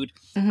food.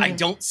 I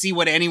don't see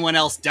what anyone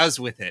else does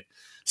with it.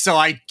 So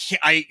I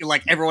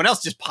like everyone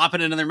else just pop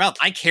it into their mouth.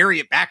 I carry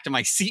it back to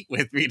my seat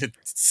with me to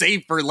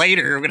save for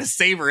later. I'm going to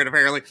savor it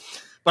apparently.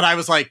 But I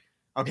was like,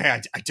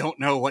 okay, I don't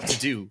know what to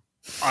do.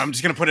 I'm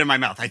just going to put it in my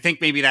mouth. I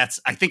think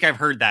I've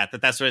heard that's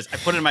what it is. I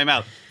put it in my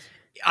mouth.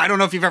 I don't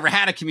know if you've ever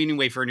had a communion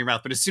wafer in your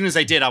mouth, but as soon as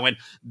I did, I went,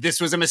 this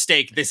was a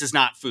mistake. This is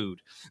not food.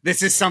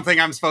 This is something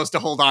I'm supposed to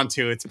hold on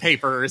to. It's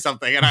paper or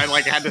something. And I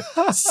like had to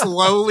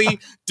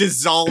slowly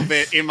dissolve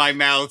it in my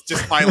mouth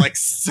just by like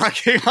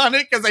sucking on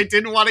it because I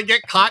didn't want to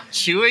get caught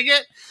chewing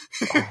it.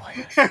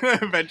 And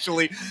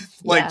eventually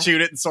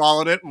chewed it and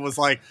swallowed it and was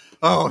like,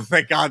 oh,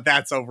 thank God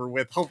that's over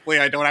with. Hopefully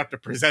I don't have to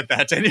present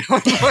that to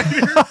anyone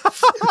later.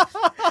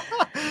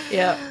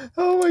 Yeah.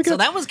 Oh my God. So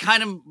that was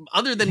kind of,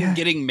 other than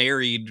getting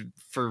married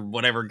for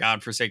whatever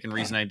godforsaken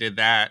reason I did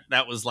that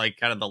was like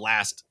kind of the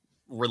last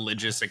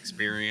religious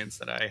experience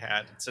that I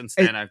had. Since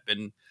then, I've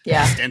been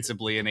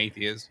ostensibly an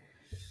atheist.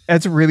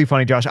 That's really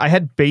funny, Josh. I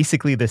had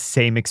basically the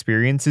same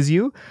experience as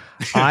you.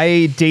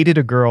 I dated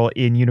a girl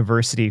in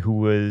university who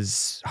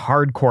was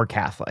hardcore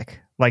Catholic.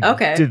 Like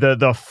did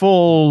the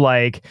full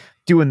like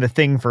doing the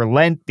thing for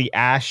Lent, the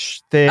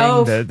ash thing.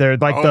 That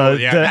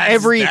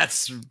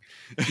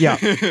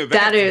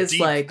is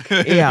deep. Like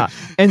yeah.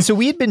 And so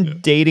we had been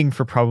dating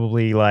for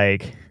probably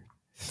like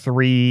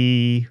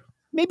 3,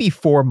 maybe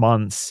 4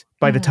 months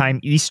by the time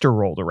Easter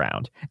rolled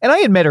around. And I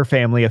had met her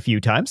family a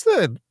few times.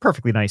 They're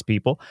perfectly nice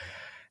people.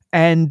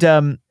 And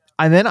then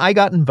I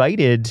got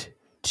invited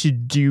to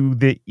do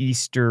the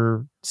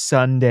Easter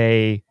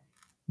Sunday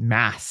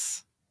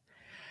Mass.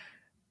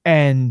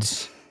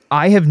 And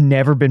I have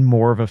never been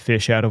more of a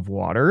fish out of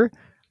water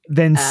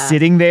than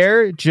sitting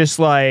there just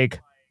like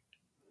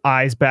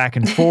eyes back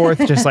and forth,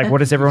 just like,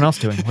 what is everyone else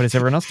doing? What is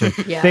everyone else doing?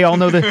 Yeah. They all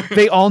know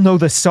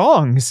the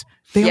songs.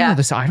 They all know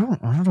the song.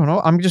 I don't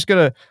know.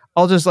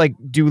 I'll just like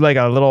do like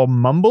a little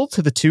mumble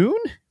to the tune.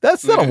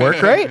 That'll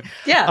work, right?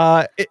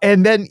 Yeah.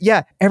 And then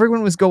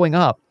everyone was going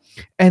up.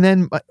 And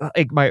then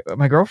like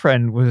my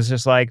girlfriend was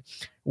just like,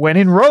 when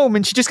in Rome,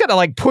 and she just kind of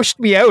like pushed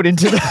me out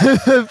into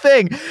the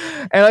thing.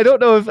 And I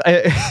don't know if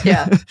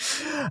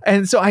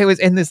and so I was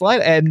in this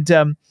line,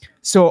 and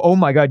so, oh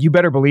my God, you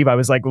better believe I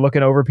was like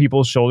looking over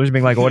people's shoulders,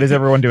 being like, what is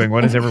everyone doing?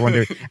 What is everyone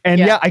doing?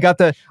 And I got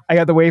the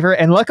wafer,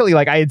 and luckily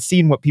like I had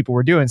seen what people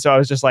were doing. So I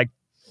was just like,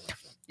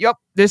 yep,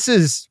 this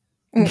is,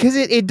 because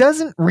it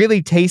doesn't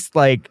really taste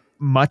like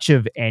much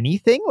of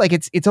anything. Like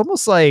it's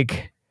almost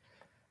like,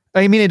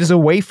 I mean, it is a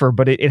wafer,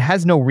 but it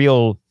has no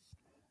real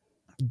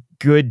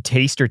good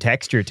taste or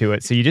texture to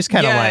it. So you just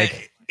kind of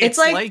like, it's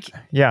like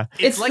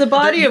it's like the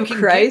body of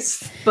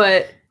Christ,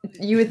 but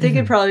you would think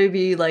it'd probably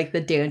be like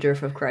the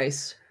dandruff of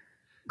Christ.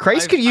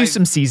 Christ could use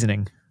some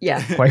seasoning.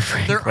 Yeah. Quite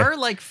frankly. There are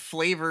like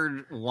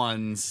flavored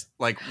ones,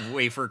 like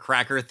wafer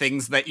cracker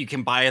things that you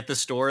can buy at the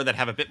store that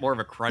have a bit more of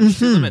a crunch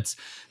to them. It's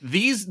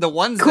the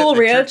ones Cool that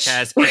the Ranch church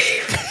has.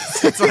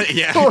 It's like,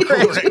 Cool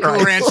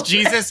Ranch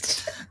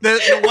Jesus.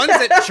 The ones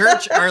at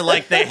church are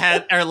like they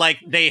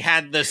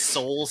had the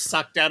soul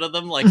sucked out of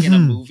them, like in a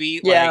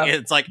movie. Yeah. Like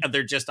it's like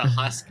they're just a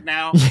husk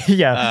now.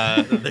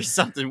 There's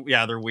something.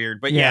 Yeah, they're weird,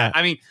 but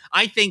I mean,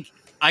 I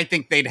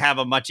think they'd have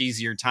a much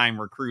easier time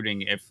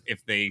recruiting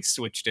if they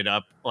switched it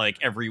up. Like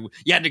you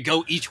had to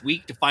go each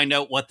week to find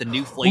out what the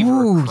new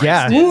flavor of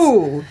Christ is.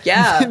 Ooh,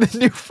 yeah. The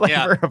new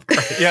flavor of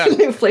Christ. Yeah.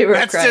 New flavor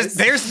of Christ.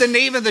 There's the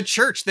name of the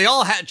church. They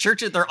all had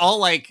churches. They're all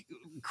like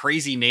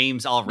crazy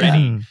names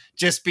already.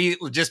 Just be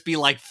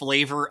like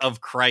flavor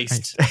of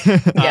Christ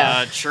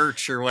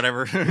church or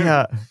whatever.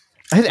 Yeah.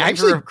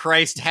 Flavor of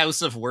Christ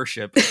house of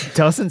worship.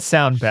 Doesn't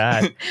sound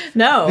bad.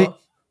 No.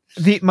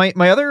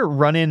 My other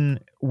run-in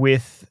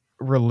with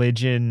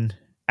religion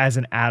as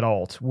an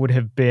adult would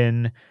have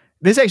been,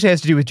 this actually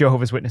has to do with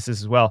Jehovah's Witnesses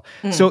as well.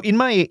 So in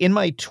my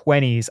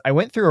 20s, I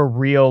went through a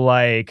real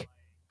like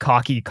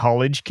cocky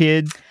college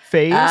kid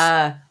phase,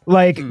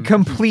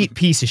 complete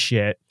piece of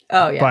shit.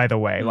 Oh yeah. By the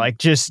way, like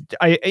just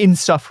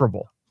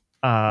insufferable.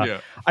 I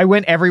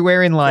went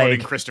everywhere in like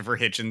quoting Christopher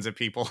Hitchens at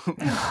people.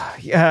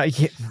 yeah,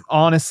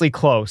 honestly,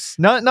 close.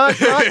 Not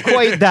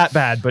quite that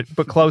bad, but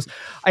close.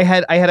 I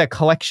had a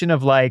collection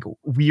of like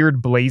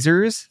weird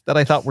blazers that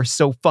I thought were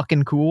so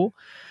fucking cool.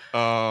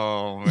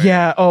 Oh man.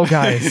 Yeah. Oh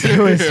guys,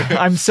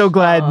 I'm so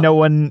glad no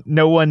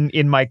one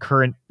in my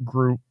current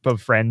group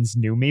of friends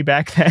knew me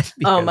back then.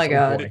 Oh my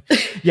God.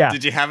 Yeah.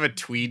 Did you have a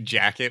tweed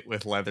jacket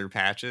with leather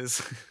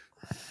patches?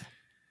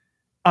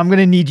 I'm going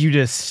to need you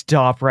to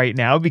stop right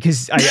now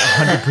because I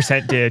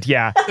 100% did.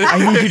 Yeah.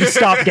 I need you to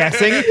stop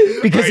guessing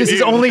because this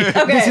is only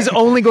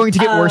going to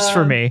get worse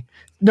for me.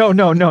 No.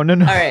 All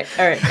right.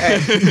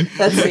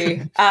 Let's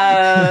see.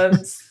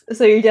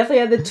 So you definitely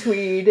had the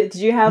tweed. Did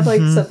you have like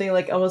something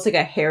like almost like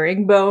a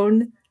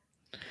herringbone?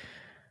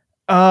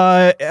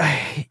 Yeah,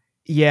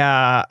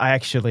 I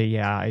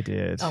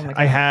did. Oh my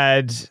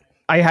God.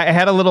 I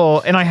had a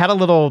little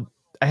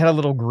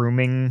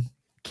grooming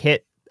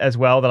kit as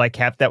well that I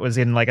kept that was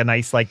in like a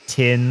nice like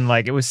tin,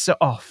 like it was so,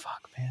 oh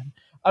fuck man,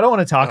 I don't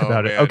want to talk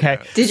about it. Okay.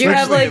 Yeah. Did you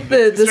have like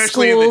the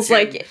schools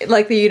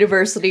like the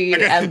university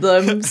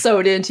emblem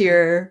sewed into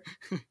your?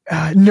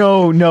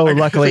 No.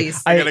 Luckily,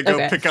 Please. I gotta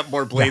go pick up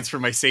more blades for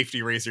my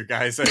safety razor,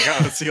 guys.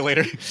 I'll see you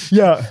later.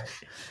 Yeah.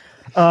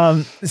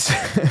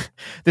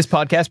 This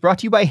podcast brought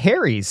to you by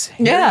Harry's.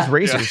 Yeah.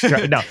 Harry's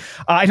razors. No,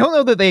 I don't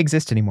know that they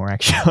exist anymore,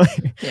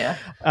 actually. Yeah.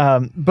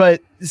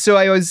 But so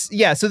I was,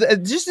 So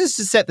just to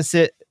set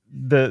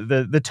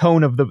the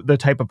tone of the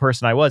type of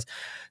person I was.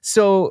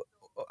 So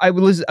I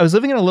was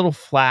living in a little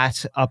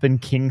flat up in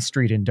King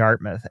Street in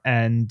Dartmouth,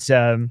 and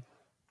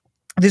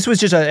this was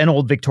just an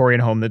old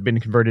Victorian home that had been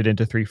converted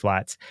into 3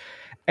 flats.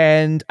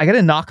 And I got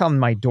a knock on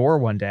my door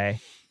one day,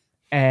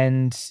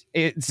 and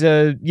it's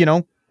a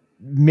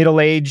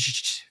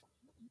middle-aged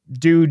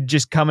dude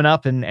just coming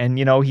up, and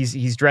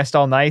he's dressed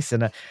all nice,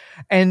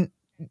 and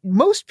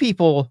most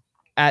people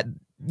at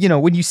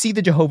when you see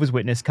the Jehovah's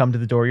Witness come to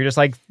the door, you're just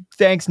like,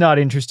 thanks, not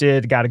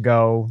interested, gotta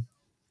go,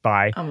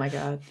 bye. Oh my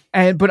God.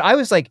 But I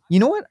was like, you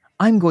know what?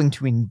 I'm going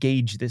to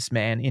engage this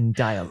man in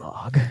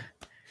dialogue.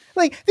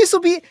 Like, this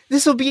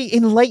will be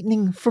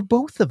enlightening for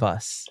both of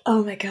us.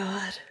 Oh my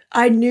God.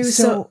 I knew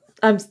so.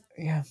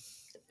 Yeah.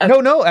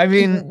 No. I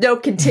mean, no.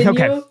 Continue.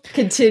 Okay.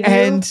 Continue.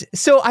 And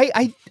so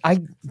I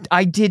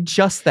did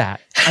just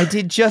that. And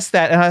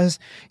I was,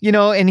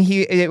 and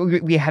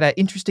we had an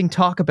interesting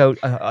talk about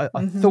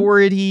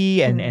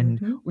authority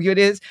and what it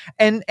is.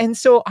 And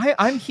so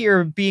I'm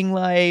here being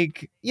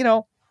like,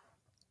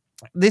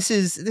 this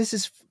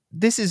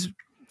is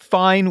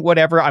fine,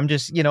 whatever. I'm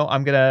just,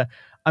 I'm gonna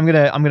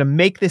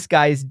make this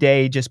guy's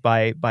day just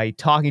by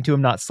talking to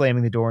him, not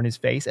slamming the door in his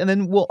face, and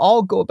then we'll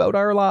all go about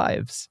our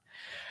lives.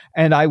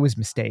 And I was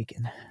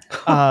mistaken,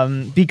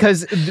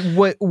 because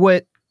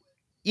what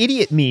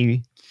idiot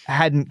me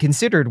hadn't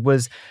considered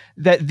was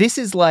that this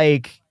is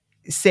like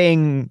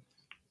saying,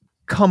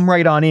 "Come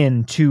right on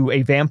in" to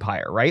a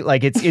vampire, right?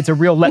 Like it's a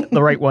real let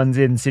the right ones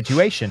in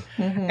situation.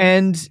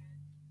 And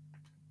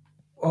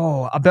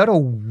about a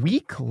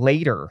week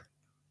later,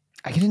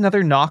 I get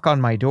another knock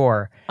on my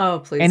door. Oh,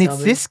 please! And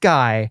it's this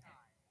guy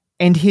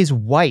and his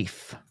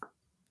wife.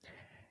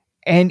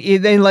 And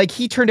then, like,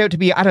 he turned out to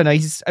be, I don't know,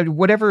 he's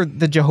whatever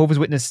the Jehovah's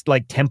Witness,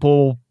 like,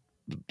 temple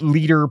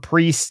leader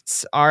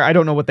priests are. I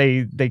don't know what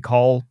they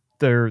call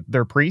their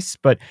priests,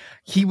 but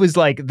he was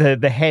like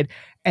the head,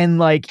 and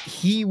like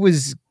he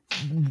was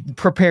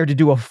prepared to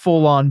do a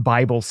full-on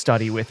Bible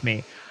study with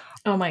me.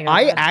 Oh my God.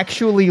 I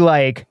actually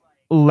like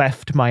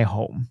left my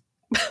home.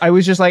 I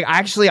was just like,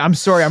 actually, I'm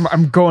sorry. I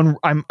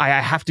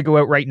have to go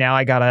out right now.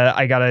 I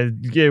gotta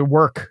get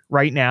work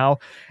right now.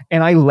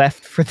 And I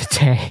left for the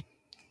day.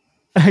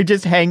 I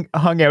just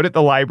hung out at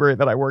the library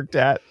that I worked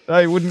at.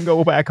 I wouldn't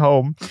go back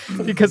home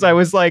because I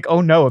was like,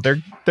 oh no,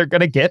 they're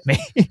gonna get me.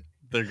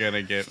 They're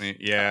gonna get me.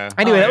 Yeah.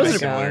 Anyway, that I was had a a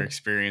similar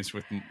experience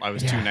with. I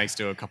was too nice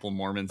to a couple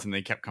Mormons, and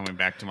they kept coming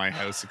back to my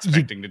house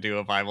expecting to do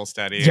a Bible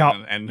study,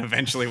 and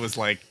eventually was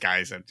like,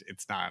 guys,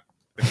 it's not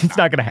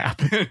gonna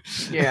happen.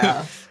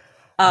 Yeah.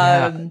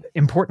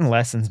 Important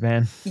lessons,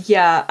 man.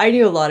 Yeah, I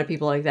knew a lot of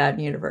people like that in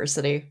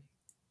university.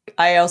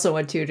 I also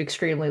went to an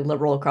extremely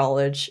liberal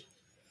college.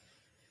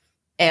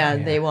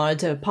 And they wanted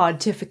to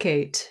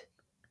pontificate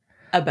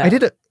about. I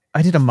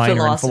did a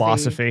minor in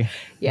philosophy.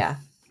 Yeah.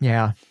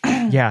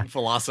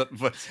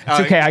 Philosophy. It's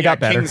okay, I got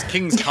better.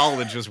 King's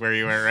College was where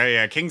you were, right?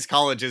 Yeah, King's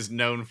College is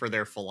known for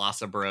their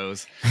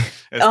philosopros.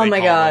 Oh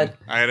my God! Them.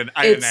 I had an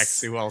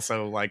ex who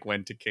also like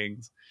went to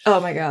King's. Oh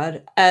my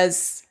God!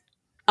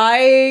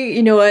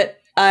 You know what?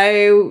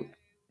 I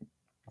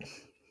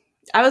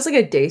was like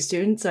a day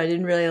student, so I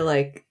didn't really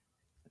like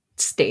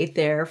stay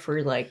there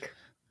for like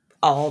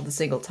all the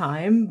single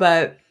time,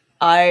 but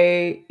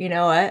the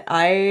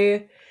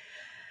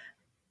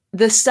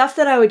stuff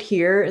that I would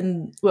hear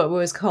in what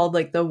was called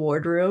like the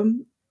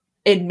wardroom,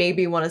 it made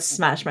me want to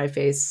smash my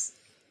face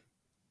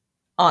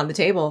on the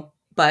table.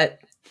 But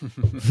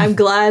I'm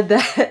glad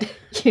that,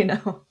 and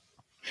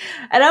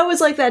I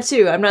was like that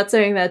too. I'm not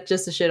saying that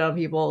just to shit on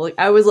people. Like,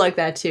 I was like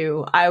that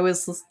too. I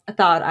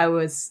thought I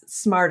was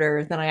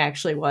smarter than I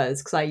actually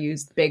was because I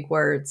used big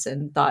words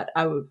and thought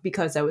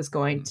because I was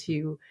going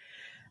to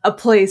a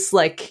place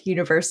like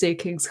University of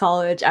King's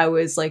College, I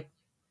was like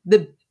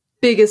the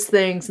biggest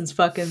thing since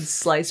fucking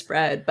sliced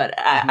bread. But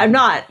I'm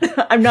not.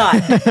 I'm not.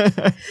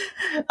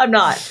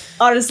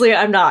 Honestly,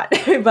 I'm not.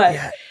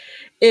 But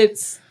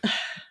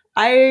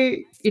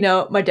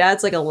my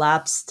dad's like a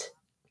lapsed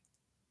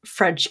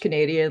French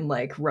Canadian,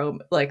 like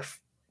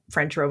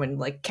French Roman,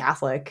 like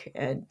Catholic.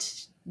 And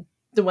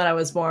when I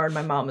was born,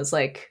 my mom was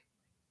like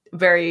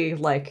very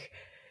like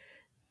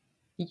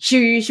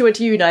she went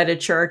to United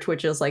Church,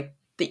 which is like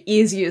the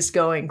easiest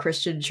going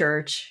Christian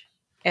church,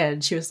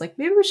 and she was like,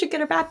 maybe we should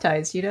get her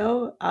baptized,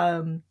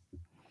 my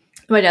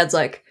dad's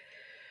like,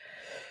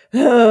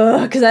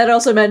 because that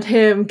also meant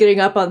him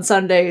getting up on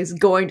Sundays,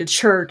 going to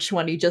church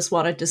when he just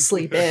wanted to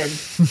sleep in.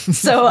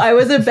 So I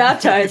wasn't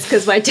baptized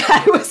because my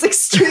dad was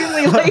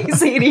extremely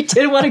lazy and he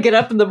didn't want to get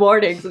up in the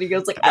mornings, and he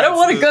goes like, I don't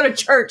want to go to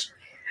church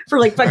for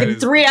like fucking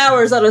 3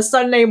 hours on a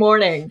Sunday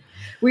morning.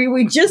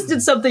 We just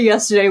did something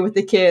yesterday with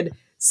the kid.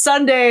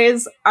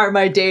 Sundays are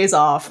my days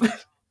off.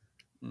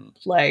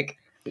 Like,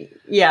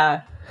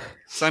 yeah.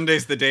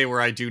 Sunday's the day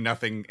where I do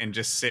nothing and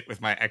just sit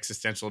with my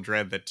existential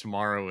dread that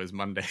tomorrow is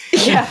Monday.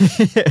 Yeah.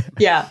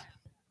 Yeah.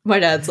 My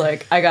dad's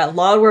like, I got a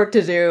lot of work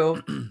to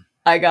do.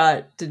 I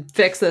got to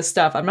fix this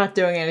stuff. I'm not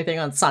doing anything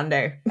on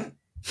Sunday.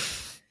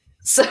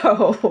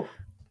 So,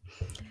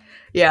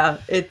 yeah,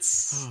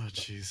 it's... Oh,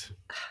 jeez.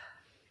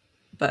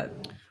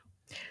 But...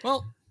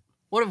 Well,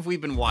 what have we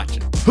been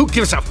watching? Who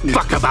gives a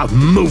fuck about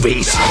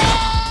movies?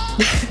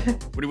 Do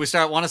we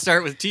want to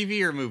start with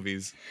TV or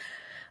movies?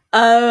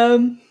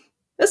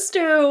 Let's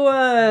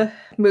do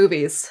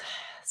movies.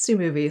 Let's do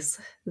movies.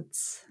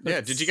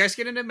 Yeah, did you guys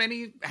get into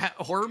many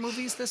horror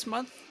movies this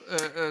month?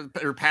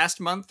 Or past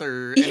month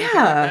or anything like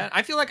that?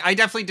 I feel like I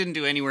definitely didn't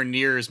do anywhere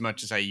near as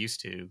much as I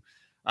used to.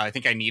 I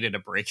think I needed a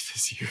break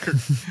this year.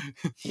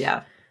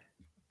 Yeah.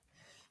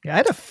 Yeah, I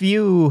had a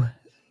few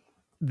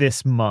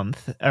this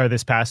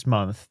past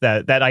month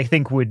that I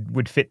think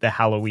would fit the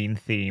Halloween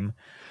theme.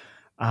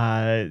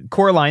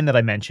 Coraline that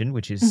I mentioned,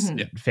 which is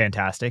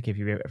fantastic if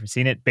you've ever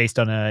seen it, based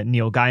on a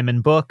Neil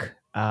Gaiman book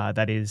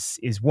that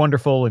is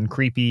wonderful and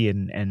creepy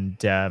and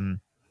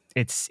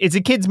it's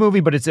a kids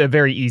movie, but it's a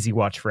very easy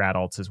watch for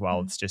adults as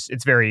well.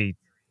 It's very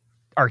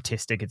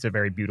artistic. It's a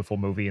very beautiful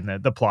movie,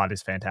 and the plot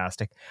is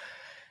fantastic.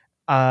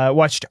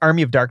 Watched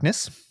Army of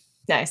Darkness.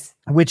 Nice.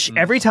 Which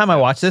every time I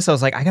watch this, I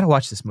was like, I gotta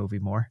watch this movie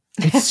more.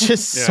 It's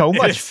just so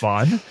much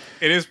fun.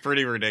 It is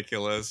pretty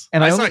ridiculous.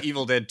 And I saw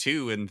Evil Dead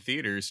 2 in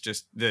theaters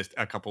just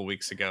a couple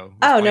weeks ago.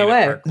 Oh, no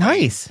way.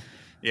 Nice.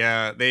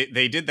 Yeah,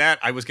 they did that.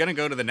 I was gonna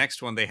go to the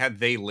next one. They had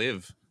They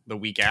Live the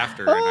week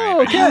after. Oh, and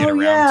I didn't get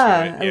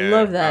around to it. I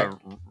love that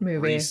movie.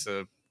 Reese,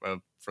 for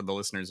the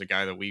listeners, a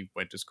guy that we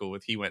went to school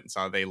with, he went and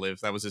saw They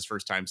Live. That was his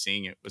first time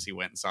seeing it. He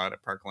went and saw it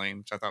at Park Lane,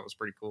 which I thought was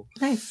pretty cool.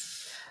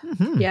 Nice.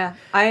 Yeah,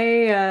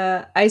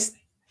 They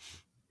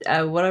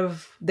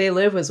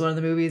Live was one of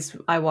the movies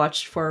I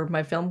watched for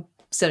my film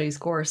studies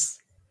course.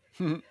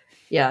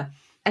 Yeah,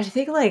 I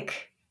think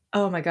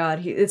oh my god,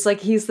 he's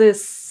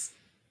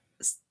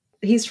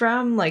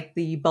from like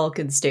the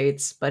Balkan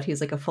states, but he's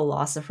like a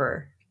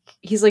philosopher.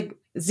 He's like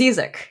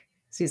Zizek.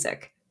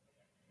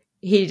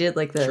 He did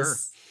like this. Sure.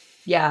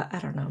 Yeah, I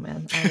don't know,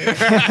 man.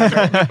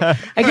 I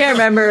can't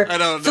remember. I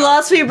don't know.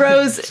 Philosophy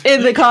bros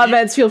in the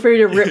comments, feel free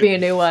to rip me a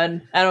new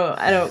one.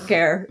 I don't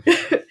care.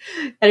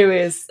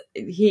 Anyways,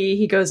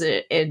 he goes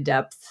in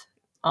depth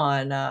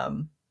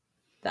on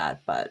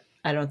that, but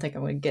I don't think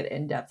I'm going to get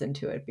in depth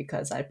into it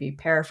because I'd be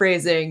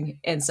paraphrasing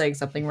and saying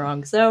something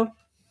wrong. So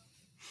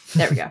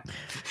there we go.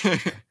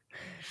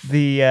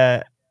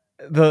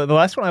 The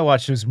last one I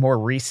watched was more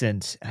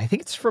recent. I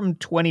think it's from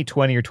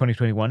 2020 or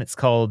 2021. It's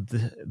called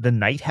The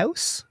Night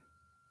House.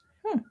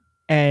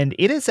 And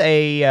it is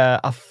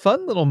a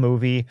fun little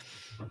movie.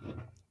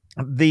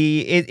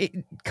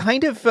 It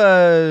kind of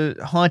a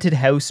haunted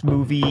house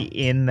movie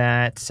in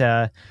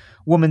that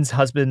woman's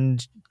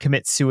husband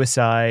commits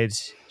suicide.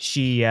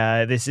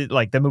 This is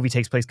like the movie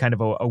takes place kind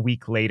of a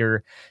week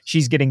later.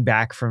 She's getting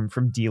back from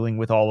dealing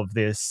with all of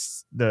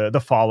this, the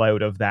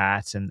fallout of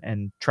that,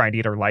 and trying to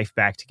get her life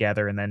back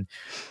together. And then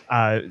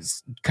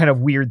kind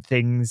of weird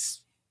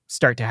things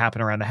start to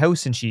happen around the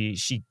house, and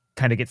she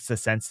kind of gets the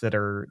sense that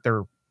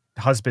their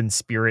husband's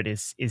spirit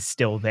is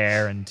still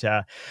there, and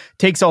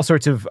takes all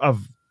sorts of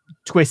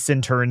twists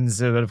and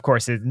turns. But of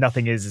course,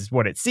 nothing is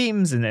what it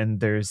seems, and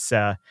there's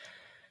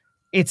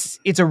it's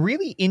a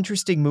really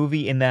interesting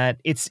movie in that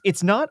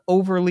it's not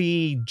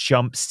overly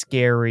jump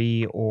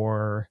scary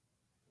or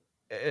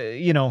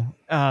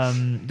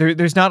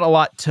there's not a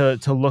lot to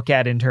look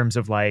at in terms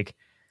of like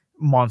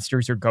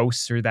monsters or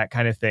ghosts or that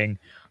kind of thing.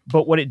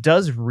 But what it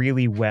does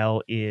really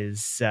well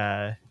is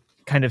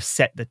kind of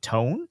set the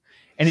tone.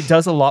 And it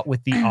does a lot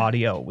with the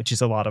audio, which is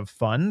a lot of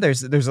fun.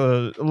 There's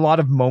a lot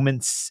of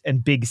moments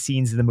and big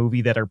scenes in the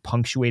movie that are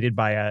punctuated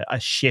by a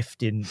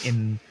shift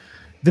in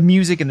the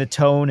music and the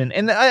tone.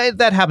 And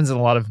that happens in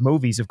a lot of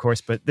movies, of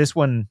course. But this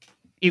one,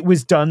 it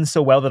was done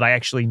so well that I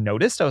actually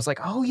noticed. I was like,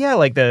 oh, yeah,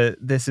 like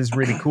this is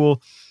really cool.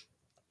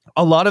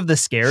 A lot of the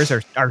scares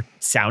are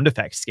sound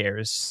effect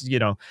scares,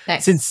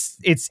 Nice. Since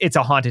it's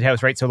a haunted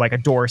house, right? So like a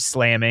door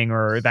slamming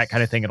or that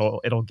kind of thing,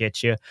 it'll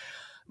get you.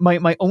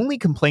 My only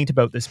complaint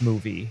about this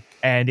movie,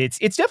 and it's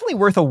definitely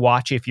worth a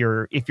watch if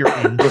you're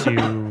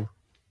into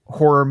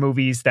horror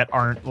movies that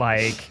aren't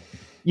like,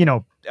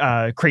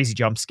 crazy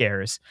jump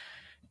scares,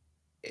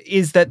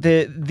 is that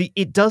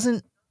it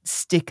doesn't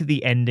stick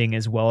the ending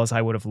as well as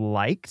I would have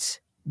liked.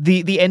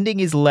 The ending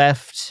is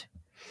left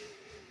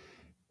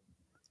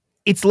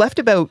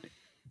about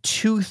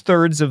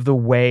 2/3 of the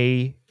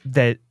way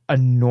that a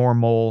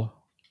normal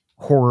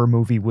horror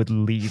movie would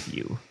leave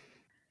you.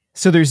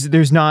 So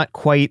there's not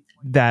quite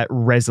that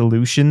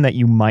resolution that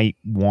you might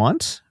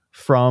want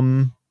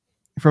from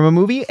a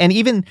movie. And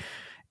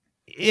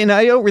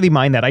I don't really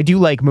mind that. I do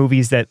like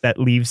movies that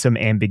leave some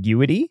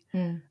ambiguity.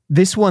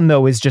 This one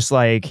though is just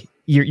like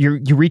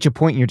you reach a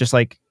point and you're just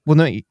like, well,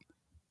 no,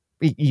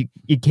 you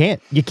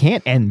can't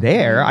end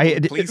there.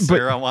 Please,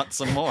 sir, I want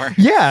some more.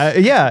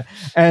 Yeah,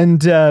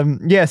 and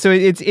so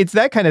it's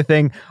that kind of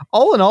thing.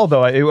 All in all,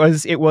 though,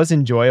 it was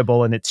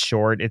enjoyable, and it's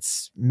short.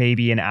 It's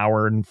maybe an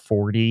hour and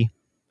 40.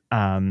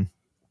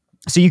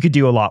 So you could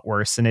do a lot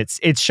worse, and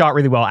it's shot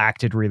really well,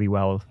 acted really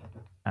well,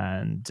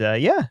 and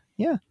yeah.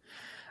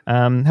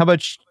 How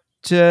about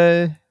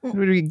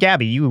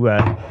Gabby? You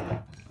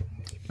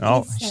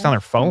she's on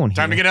her phone.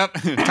 Time to get up.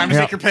 Time to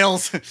take your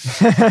pills.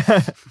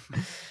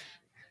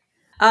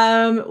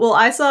 Well,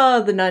 I saw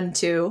The Nun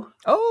 2.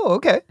 Oh,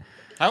 okay.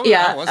 How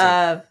was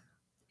it?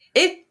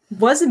 It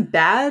wasn't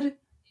bad.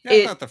 Yeah,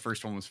 I thought the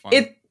first one was fun.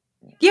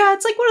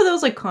 It's like one of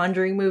those like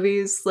Conjuring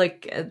movies,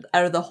 like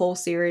out of the whole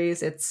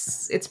series.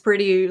 It's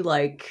pretty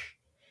like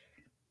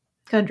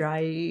kind of dry.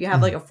 You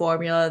have like a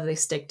formula, they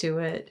stick to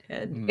it,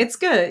 and it's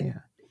good. Yeah.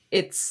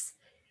 It's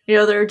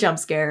there are jump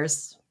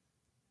scares.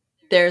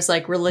 There's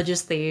like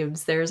religious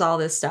themes. There's all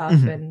this stuff,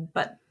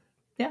 but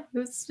yeah,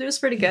 it was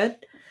pretty good.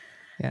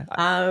 Yeah,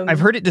 I've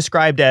heard it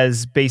described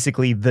as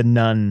basically The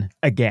Nun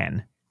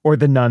again, or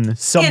The Nun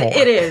some more.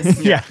 It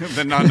is. Yeah,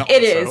 The Nun. Also.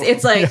 It is.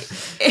 It's like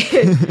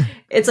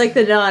it's like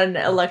The Nun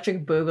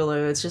Electric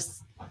Boogaloo. It's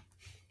just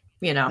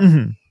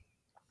I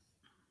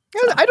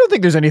don't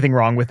think there's anything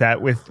wrong with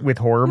that with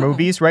horror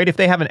movies, right? If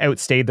they haven't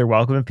outstayed their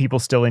welcome and people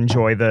still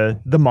enjoy the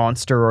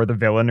monster or the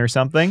villain or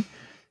something,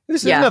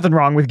 there's nothing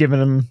wrong with giving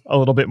them a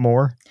little bit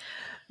more.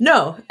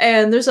 No,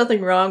 and there's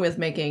nothing wrong with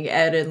making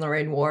Ed and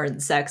Lorraine Warren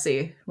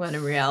sexy when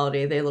in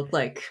reality they look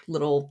like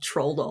little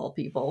troll doll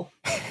people.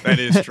 That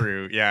is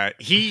true. Yeah.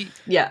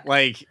 Yeah.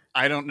 Like,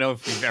 I don't know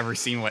if you've ever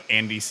seen what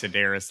Andy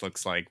Sedaris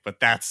looks like, but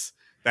that's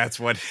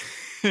what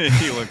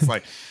he looks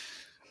like.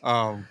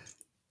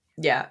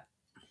 Yeah.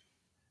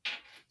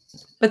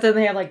 But then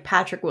they have like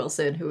Patrick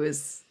Wilson, who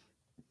is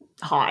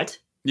hot.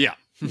 Yeah.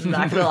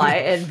 Not gonna lie.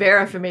 And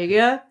Vera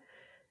Farmiga,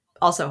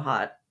 also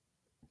hot.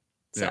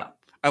 So. Yeah.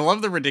 I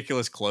love the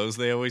ridiculous clothes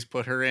they always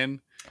put her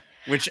in,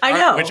 which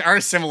are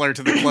similar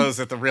to the clothes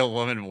that the real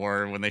woman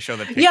wore when they show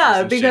the pictures.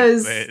 Yeah,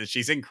 because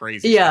she's in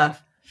crazy. Yeah,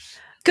 stuff.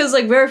 because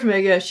like Vera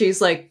Farmiga,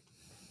 she's like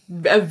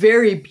a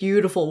very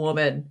beautiful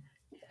woman,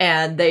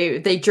 and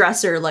they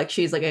dress her like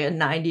she's like a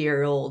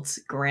 90-year-old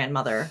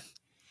grandmother.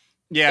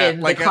 Yeah, in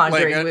the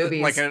Conjuring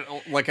movies,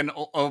 like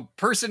a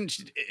person.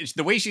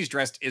 The way she's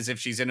dressed is if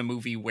she's in a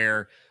movie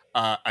where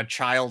a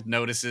child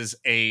notices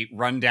a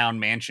rundown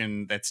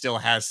mansion that still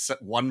has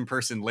one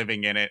person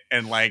living in it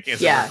and like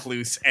is a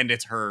recluse, and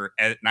it's her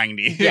at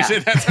 90. Yeah.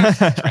 That's how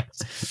she's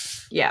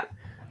dressed. Yeah.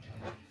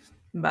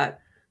 But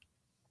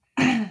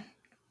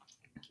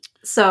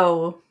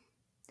so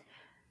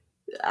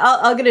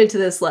I'll get into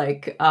this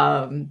like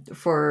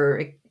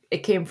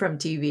it came from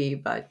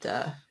TV, but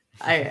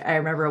I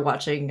remember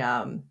watching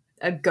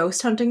a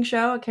ghost hunting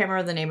show. I can't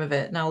remember the name of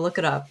it, and I'll look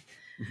it up.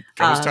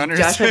 Ghost Hunters?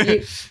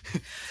 Josh,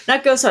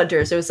 not Ghost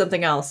Hunters. It was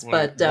something else,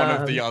 but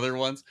one of the other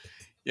ones.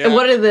 Yeah,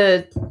 one of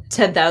the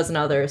 10,000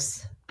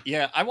 others.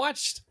 Yeah, I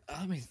watched.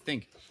 Let me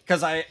think,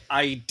 because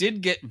I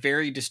did get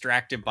very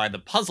distracted by the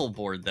puzzle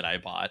board that I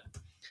bought,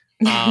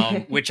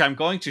 which I'm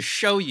going to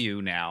show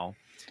you now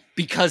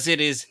because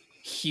it is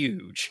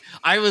huge.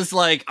 I was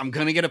like, I'm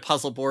gonna get a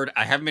puzzle board.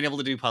 I haven't been able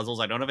to do puzzles.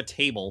 I don't have a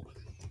table,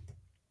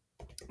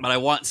 but I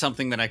want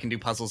something that I can do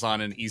puzzles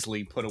on and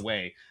easily put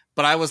away.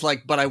 But I was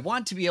like, but I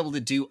want to be able to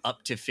do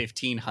up to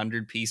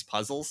 1,500 piece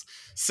puzzles.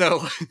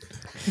 So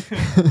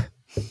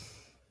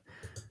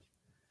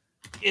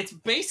it's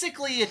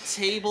basically a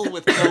table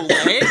with no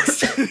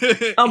legs.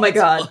 Oh my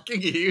God.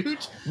 Fucking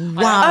huge.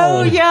 Wow.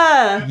 Oh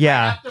yeah.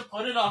 Yeah. I have to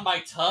put it on my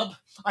tub.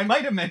 I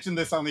might have mentioned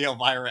this on the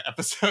Elvira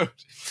episode.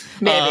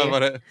 Maybe.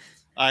 But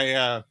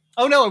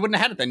oh no, I wouldn't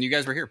have had it then. You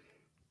guys were here.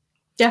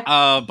 Yeah.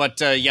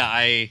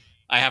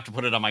 I have to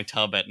put it on my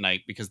tub at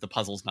night because the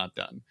puzzle's not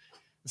done.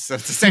 So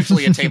it's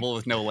essentially a table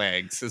with no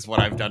legs is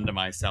what I've done to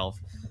myself.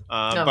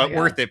 But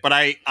worth it. But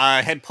I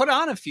had put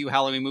on a few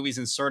Halloween movies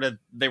and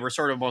they were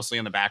sort of mostly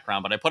in the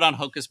background, but I put on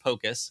Hocus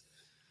Pocus.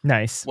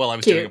 Nice. While I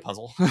was doing a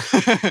puzzle.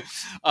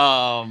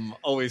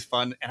 Always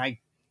fun. And I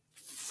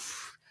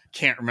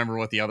can't remember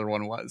what the other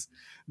one was.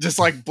 Just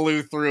like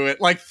blew through it.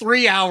 Like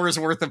 3 hours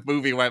worth of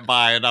movie went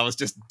by and I was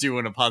just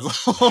doing a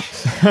puzzle.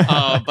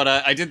 But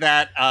I did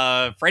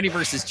that. Freddy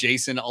vs.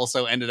 Jason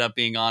also ended up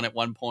being on at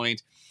one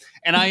point.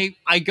 And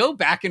I go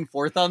back and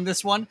forth on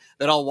this one,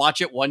 that I'll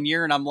watch it one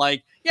year and I'm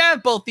like, yeah,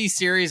 both these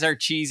series are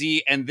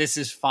cheesy and this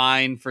is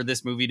fine for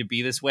this movie to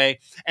be this way.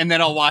 And then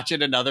I'll watch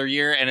it another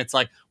year and it's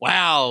like,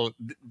 wow,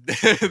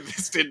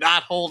 this did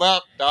not hold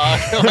up, dog.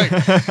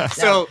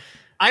 So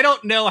I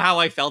don't know how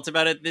I felt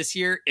about it this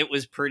year. It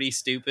was pretty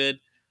stupid.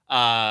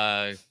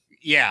 I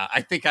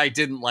think I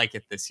didn't like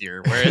it this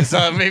year. Whereas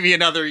maybe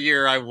another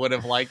year I would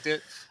have liked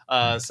it.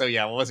 I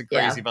wasn't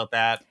crazy about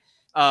that.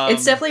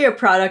 It's definitely a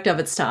product of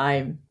its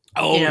time.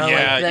 Oh,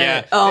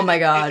 yeah. Oh my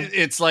God.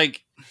 It's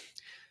like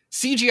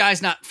CGI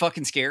is not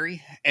fucking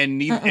scary,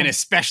 and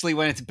especially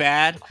when it's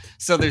bad.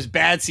 So there's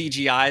bad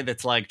CGI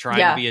that's like trying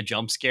to be a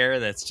jump scare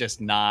that's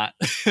just not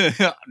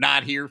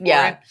not here for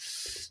it.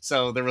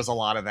 So there was a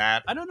lot of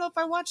that. I don't know if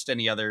I watched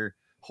any other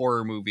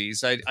horror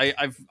movies.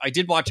 I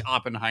did watch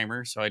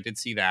Oppenheimer, so I did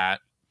see that.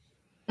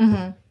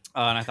 Mm-hmm.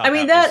 And I thought, I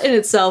mean, that in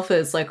itself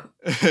is like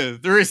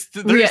there is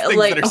things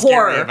like that are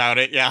horror scary about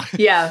it. Yeah,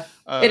 yeah,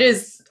 it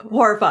is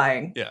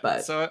horrifying. Yeah,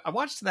 but so I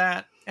watched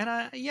that, and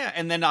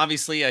and then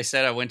obviously I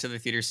said I went to the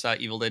theater, saw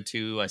Evil Dead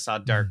 2, I saw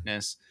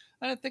Darkness.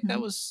 And I think that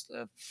was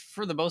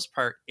for the most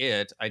part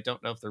it. I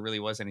don't know if there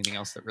really was anything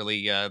else that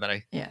really that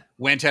I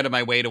went out of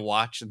my way to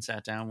watch and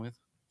sat down with.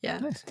 Yeah,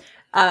 nice.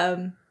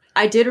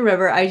 I did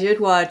remember I did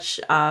watch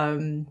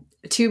 2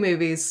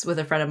 movies with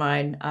a friend of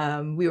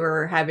mine. We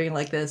were having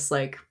like this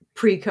like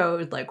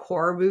pre-code like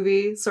horror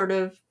movie sort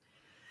of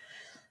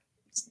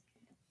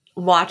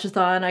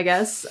watch-a-thon, I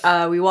guess.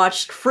 We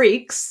watched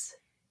Freaks,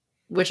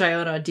 which I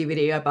own on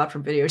DVD. I bought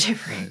from Video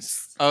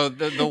Difference. Oh,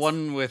 the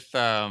one with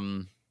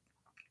oh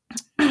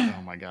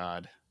my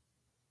god,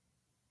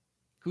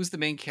 who's the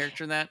main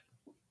character in that?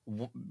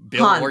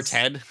 Bill Hans. or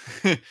Ted?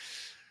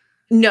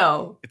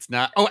 No, it's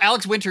not. Oh,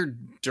 Alex Winter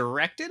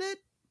directed it.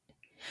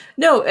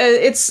 No,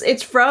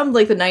 it's from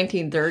like the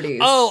 1930s.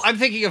 Oh, I'm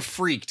thinking of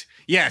Freaked.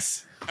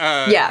 Yes.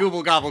 Yeah.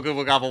 Google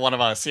gobble, one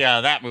of us.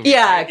 Yeah, that movie.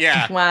 Yeah,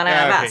 yeah. One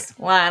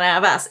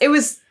of us. It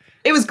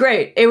was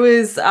great. It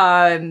was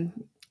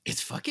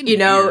it's fucking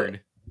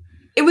weird.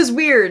 It was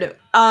weird.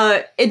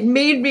 It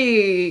made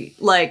me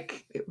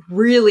like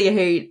really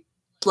hate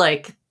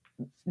like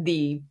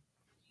the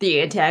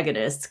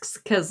antagonists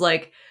because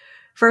like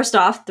first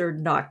off they're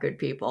not good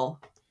people.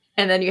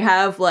 And then you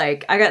have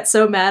like I got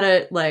so mad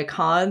at like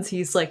Hans.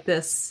 He's like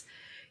this.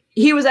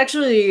 He was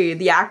actually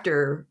the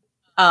actor.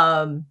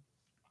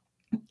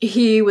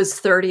 He was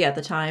 30 at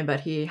the time,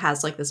 but he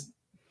has like this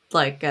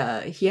like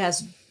he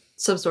has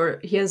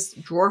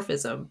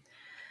dwarfism.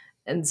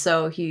 And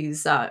so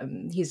he's a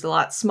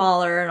lot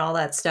smaller and all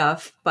that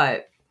stuff.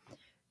 But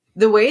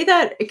the way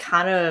that it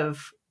kind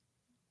of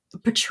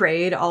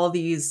portrayed all of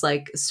these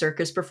like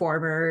circus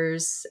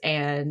performers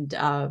and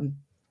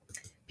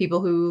people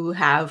who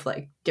have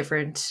like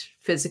different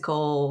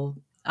physical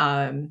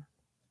I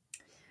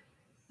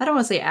don't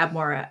want to say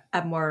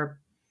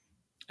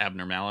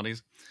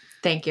abnormalities.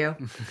 Thank you.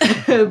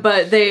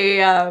 But they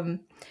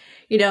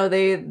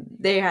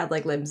they had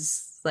like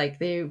limbs, like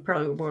they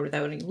probably were born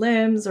without any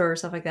limbs or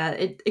stuff like that.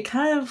 It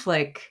kind of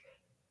like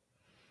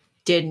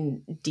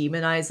didn't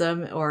demonize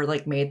them or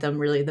like made them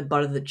really the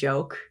butt of the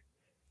joke.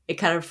 It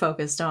kind of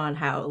focused on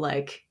how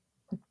like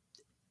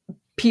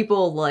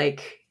people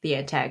like the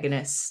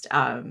antagonist,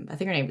 I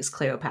think her name is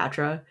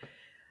Cleopatra,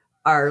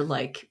 are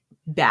like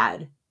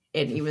bad.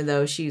 And even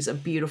though she's a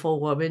beautiful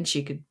woman,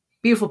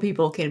 beautiful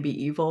people can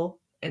be evil.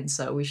 And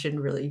so we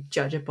shouldn't really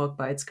judge a book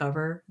by its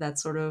cover, that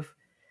sort of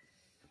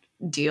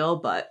deal.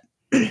 But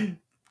I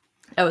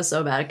was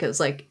so mad because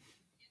like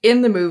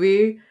in the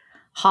movie,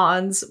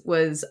 Hans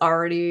was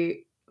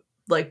already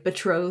like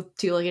betrothed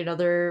to like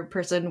another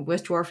person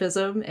with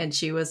dwarfism. And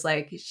she was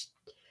like,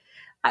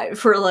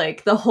 for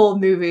like the whole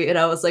movie. And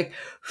I was like,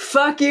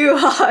 fuck you,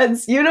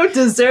 Hans. You don't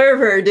deserve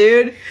her,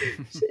 dude.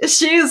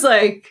 She's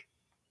like,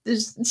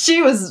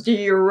 she was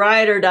your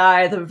ride or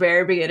die at the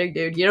very beginning,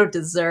 dude. You don't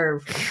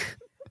deserve.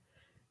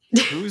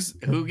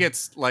 Who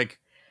gets like?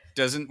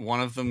 Doesn't one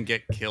of them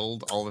get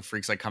killed? All the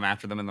freaks like come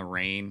after them in the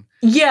rain.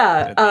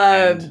 Yeah,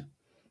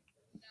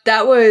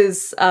 that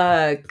was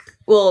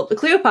well,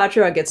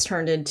 Cleopatra gets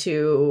turned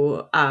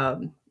into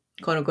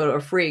quote unquote a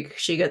freak.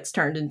 She gets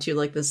turned into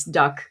like this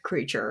duck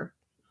creature.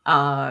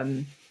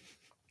 And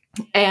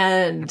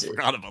I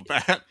forgot about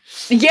that.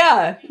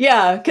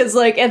 Yeah, because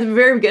like at the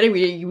very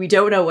beginning we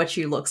don't know what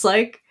she looks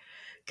like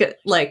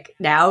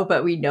now,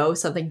 but we know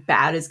something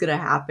bad is gonna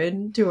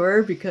happen to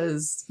her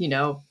because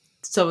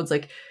someone's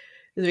like at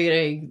the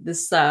beginning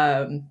this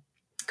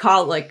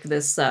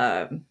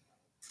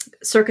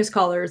circus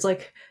collar is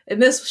like,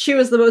 and this she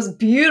was the most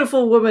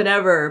beautiful woman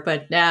ever,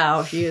 but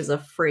now she is a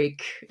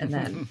freak. And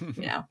then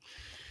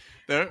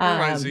that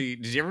reminds me.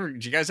 Did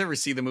you guys ever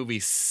see the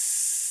movie?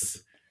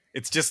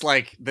 It's just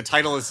like the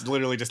title is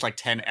literally just like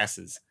 10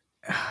 S's.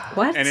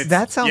 What? And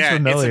that sounds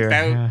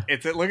familiar.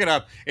 Look it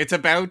up. It's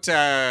about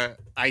I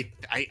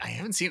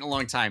haven't seen it in a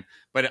long time,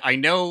 but I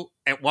know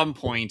at one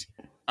point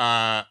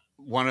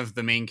one of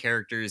the main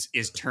characters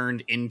is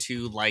turned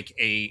into like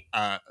a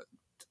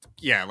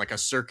like a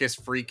circus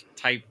freak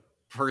type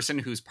person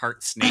who's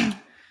part snake.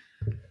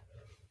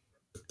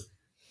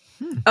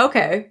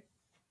 Okay.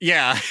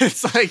 Yeah,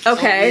 it's like a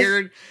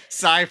weird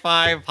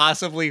sci-fi,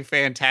 possibly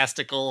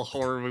fantastical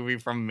horror movie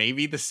from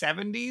maybe the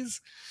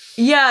 70s.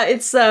 Yeah,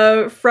 it's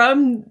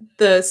from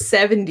the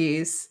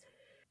 70s.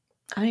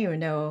 I don't even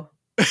know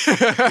who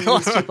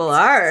these people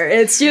are.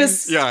 It's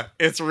just... Yeah,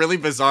 it's really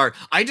bizarre.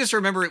 I just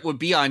remember it would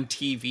be on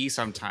TV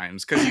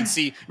sometimes, because you'd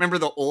see... Remember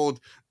the old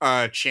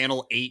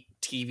Channel 8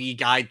 TV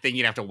guide thing?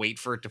 You'd have to wait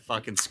for it to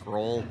fucking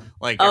scroll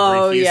like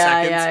every few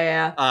seconds.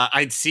 Yeah.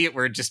 I'd see it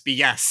where it'd just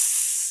be,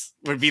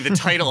 would be the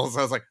titles.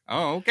 I was like,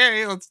 oh,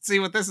 okay, let's see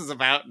what this is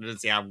about. And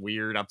it's,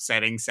 weird,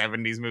 upsetting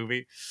 70s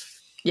movie.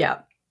 Yeah.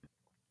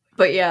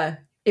 But yeah,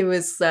 it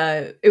was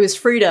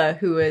Frida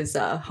who was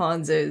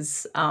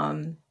Hans's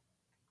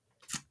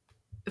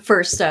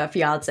first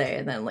fiance,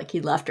 and then like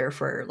he left her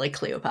for like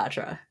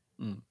Cleopatra.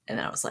 And then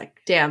I was like,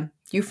 damn,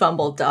 you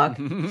fumbled, dog.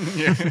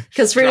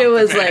 Because Frida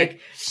was like,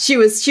 she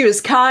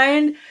was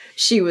kind,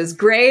 she was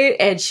great,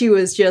 and she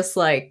was just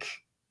like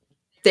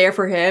there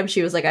for him.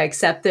 She was like, I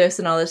accept this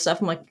and all this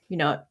stuff. I'm like, you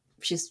know what?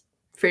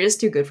 Frida's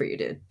too good for you,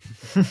 dude.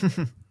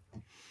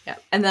 Yeah.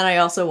 And then I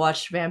also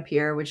watched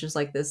Vampire, which is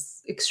like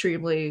this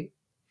extremely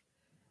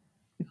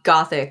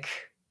gothic.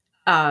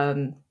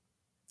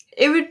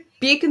 It would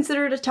be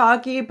considered a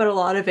talkie, but a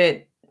lot of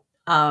it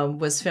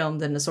was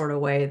filmed in a sort of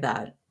way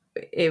that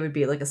it would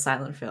be like a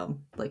silent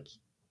film. Like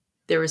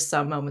there was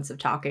some moments of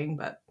talking,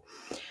 but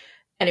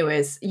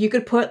anyways, you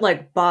could put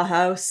like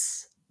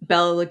Bauhaus,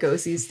 Bela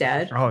Lugosi's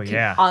Dead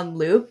on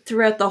loop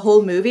throughout the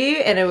whole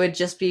movie, and it would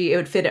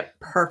fit it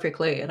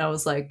perfectly. And I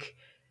was like,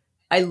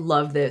 I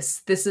love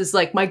this. This is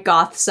like my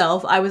goth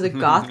self. I was a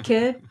goth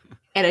kid,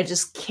 and it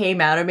just came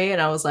out of me, and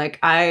I was like,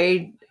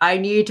 I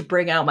need to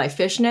bring out my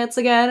fishnets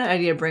again. I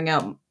need to bring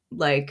out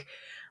like,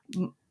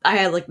 I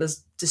had like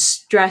this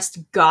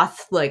distressed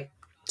goth, like,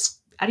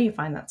 how do you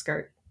find that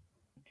skirt?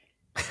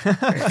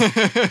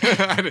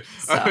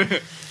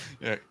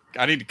 Yeah,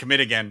 I need to commit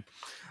again.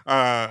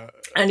 I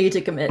need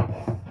to commit.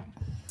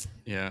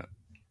 Yeah.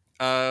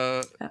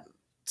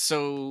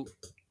 So,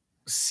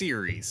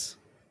 series.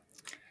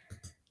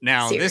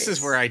 Now, this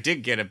is where I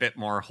did get a bit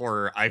more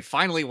horror. I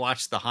finally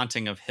watched The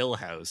Haunting of Hill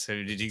House. So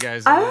did you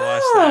guys ever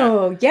watch that?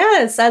 Oh,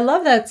 yes. I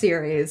love that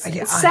series.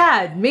 It's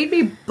sad. Made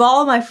me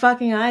bawl my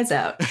fucking eyes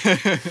out.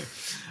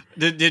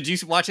 Did you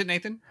watch it,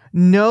 Nathan?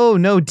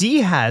 No,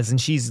 Dee has,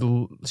 and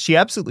she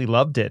absolutely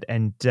loved it,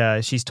 and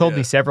she's told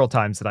me several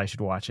times that I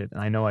should watch it, and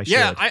I know I should.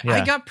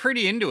 I got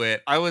pretty into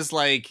it. I was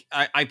like,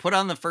 I put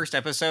on the first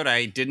episode.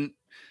 I didn't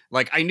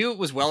like. I knew it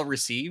was well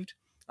received,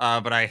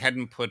 but I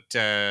hadn't put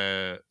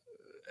I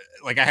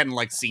hadn't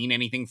like seen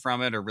anything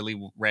from it or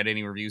really read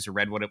any reviews or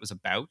read what it was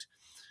about.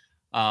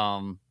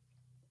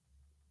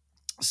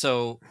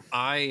 So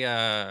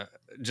I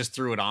just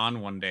threw it on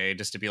one day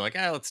just to be like,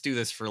 let's do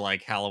this for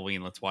like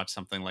Halloween. Let's watch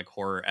something like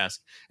horror-esque.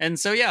 And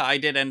so, yeah, I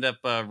did end up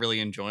really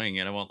enjoying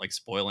it. I won't like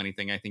spoil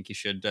anything. I think you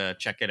should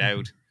check it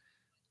out.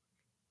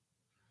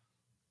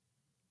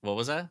 What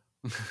was that?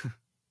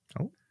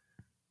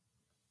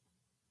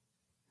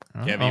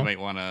 Gabby, you might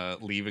want to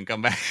leave and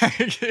come back.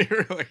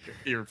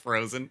 You're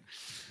frozen.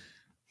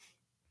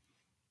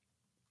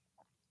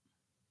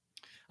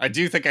 I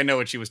do think I know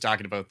what she was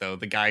talking about, though.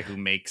 The guy who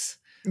makes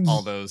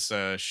all those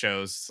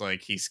shows,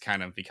 like he's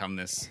kind of become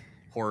this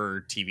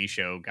horror TV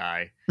show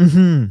guy,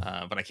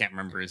 but I can't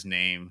remember his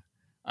name.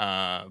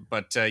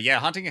 But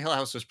Haunting of Hill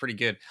House was pretty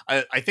good.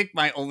 I think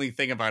my only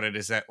thing about it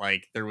is that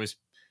like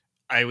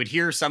I would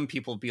hear some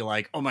people be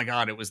like, oh my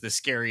God, it was the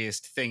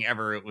scariest thing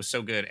ever. It was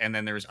so good. And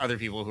then there's other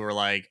people who are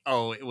like,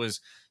 oh, it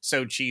was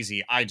so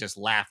cheesy. I just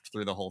laughed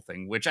through the whole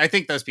thing, which I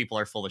think those people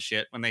are full of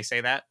shit when they say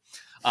that.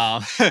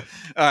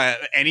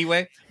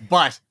 Anyway,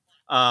 but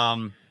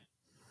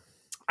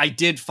I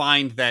did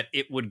find that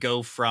it would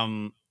go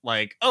from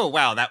like, oh,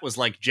 wow, that was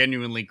like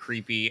genuinely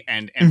creepy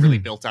and really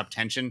built up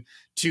tension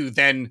to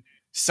then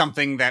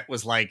something that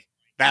was like,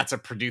 that's a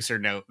producer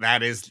note.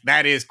 That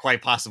is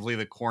quite possibly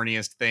the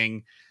corniest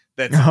thing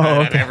that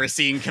I've ever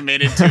seen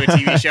committed to a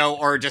TV show,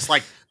 or just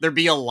like there'd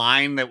be a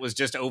line that was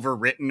just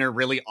overwritten or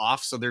really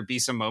off. So there'd be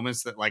some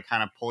moments that like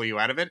kind of pull you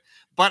out of it,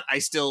 but I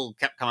still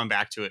kept coming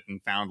back to it and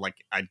found like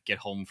I'd get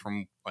home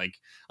from like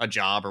a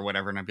job or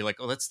whatever. And I'd be like,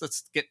 oh, let's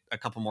get a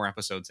couple more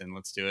episodes in.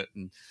 Let's do it.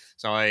 And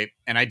so I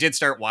did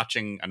start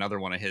watching another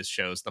one of his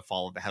shows, The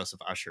Fall of the House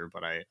of Usher,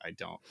 but I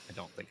don't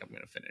think I'm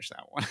going to finish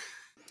that one.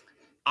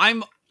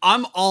 I'm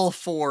all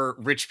for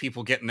rich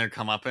people getting their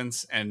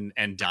comeuppance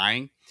and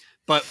dying.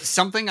 But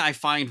something I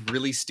find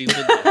really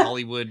stupid that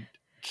Hollywood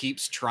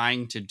keeps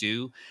trying to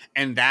do,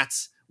 and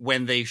that's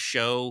when they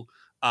show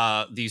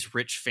these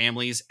rich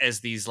families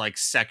as these like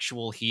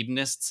sexual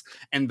hedonists,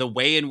 and the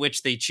way in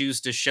which they choose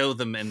to show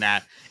them in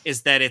that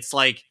is that it's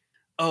like,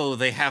 oh,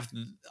 they have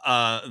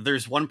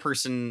there's one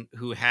person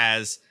who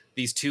has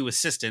these two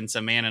assistants,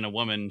 a man and a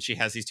woman. She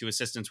has these two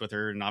assistants with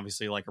her, and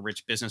obviously like a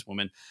rich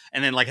businesswoman.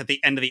 And then like at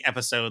the end of the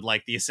episode,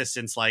 like the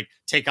assistants like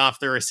take off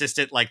their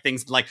assistant, like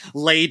things like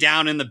lay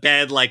down in the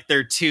bed, like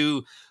they're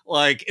two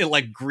like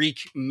Greek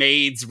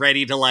maids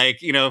ready to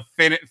like, you know,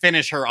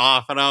 finish her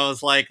off. And I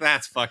was like,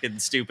 that's fucking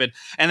stupid.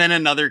 And then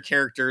another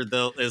character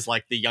is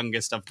like the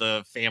youngest of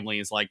the family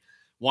is like,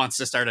 wants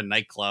to start a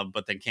nightclub,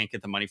 but then can't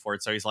get the money for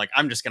it. So he's like,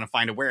 I'm just going to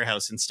find a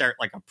warehouse and start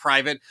like a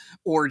private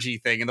orgy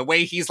thing. And the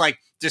way he's like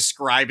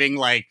describing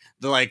like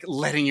the like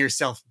letting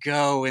yourself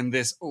go in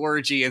this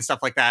orgy and stuff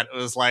like that, it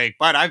was like,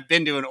 but I've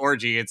been to an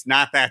orgy. It's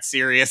not that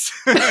serious.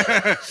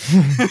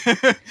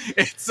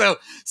 It's so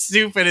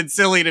stupid and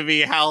silly to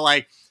me how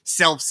like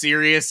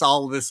self-serious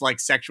all this like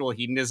sexual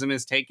hedonism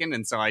is taken,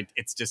 and so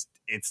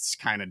it's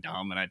kind of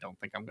dumb, and I don't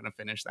think I'm gonna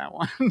finish that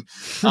one.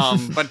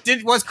 But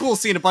it was cool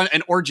seeing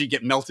an orgy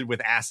get melted with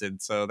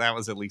acid, so that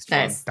was at least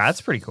fun. That's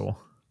pretty cool.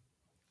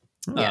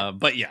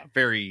 But yeah,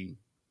 very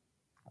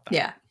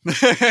yeah.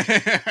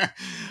 Yeah.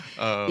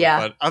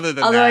 But other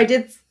than that, I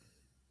did.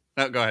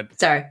 No, go ahead.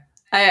 Sorry.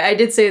 I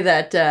did say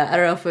that, I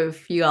don't know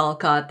if you all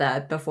caught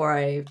that before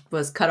I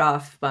was cut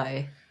off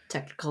by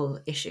technical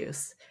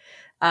issues.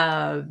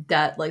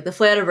 That like the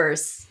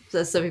Flaniverse,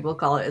 as some people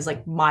call it, is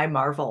like my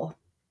Marvel.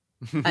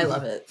 I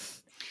love it.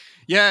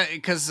 Yeah,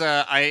 because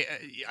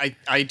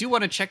I do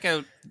want to check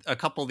out a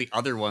couple of the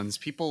other ones.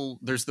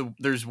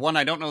 There's one,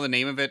 I don't know the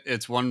name of it.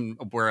 It's one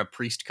where a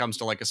priest comes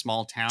to like a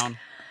small town.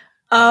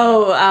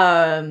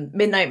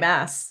 Midnight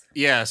Mass.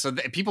 Yeah, so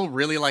people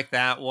really like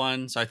that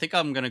one. So I think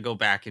I'm gonna go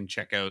back and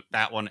check out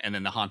that one, and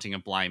then the Haunting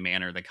of Bly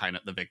Manor,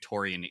 the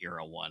Victorian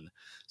era one.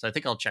 So I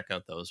think I'll check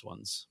out those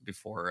ones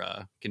before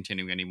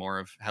continuing any more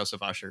of House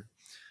of Usher.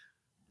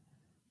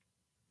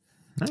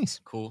 Nice,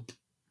 cool.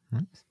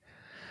 Nice.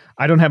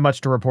 I don't have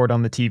much to report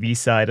on the TV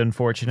side,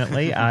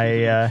 unfortunately.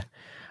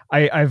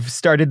 I've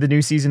started the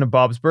new season of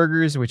Bob's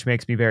Burgers, which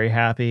makes me very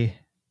happy.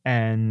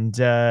 And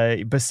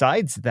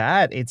besides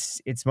that,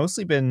 it's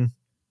mostly been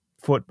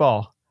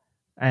football.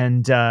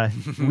 And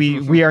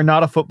we are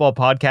not a football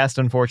podcast,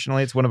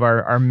 unfortunately. It's one of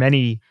our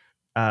many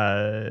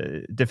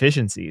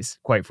deficiencies,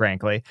 quite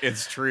frankly.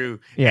 It's true.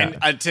 Yeah.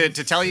 And to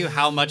tell you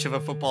how much of a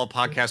football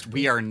podcast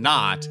we are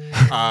not,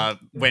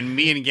 when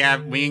me and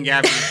Gabby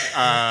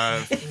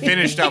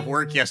finished up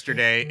work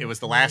yesterday, it was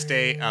the last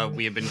day.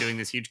 We had been doing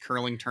this huge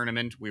curling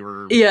tournament. We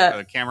were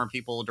camera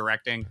people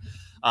directing.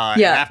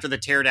 And after the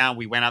teardown,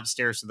 we went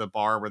upstairs to the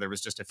bar where there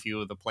was just a few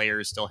of the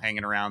players still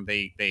hanging around.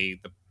 The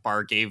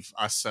bar gave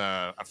us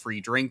a free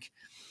drink,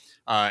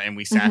 and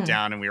we sat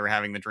down and we were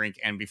having the drink.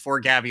 And before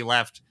Gabby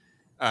left,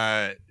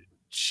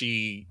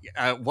 she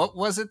what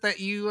was it that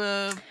you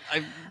I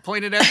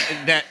pointed out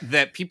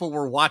that people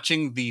were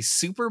watching the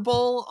Super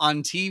Bowl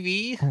on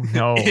TV?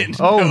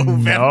 Oh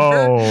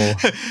no!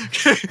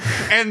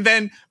 And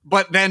then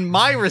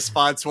my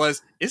response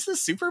was, "Is the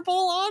Super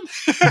Bowl on?"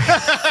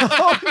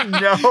 Oh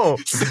no!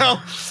 So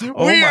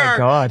we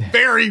are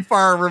very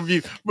far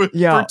removed.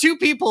 For two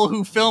people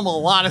who film a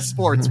lot of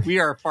sports, we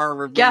are far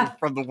removed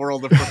from the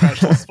world of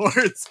professional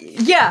sports.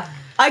 Yeah.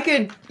 I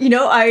could,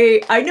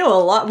 I know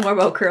a lot more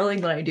about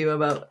curling than I do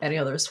about any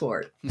other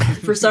sport.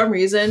 For some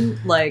reason,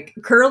 like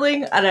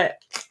curling, and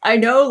I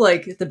know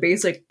like the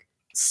basic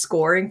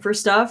scoring for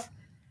stuff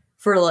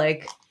for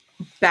like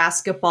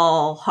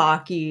basketball,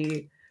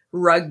 hockey,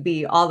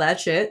 rugby, all that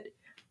shit.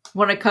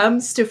 When it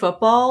comes to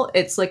football,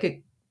 it's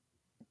like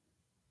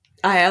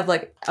I have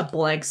like a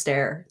blank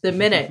stare. The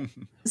minute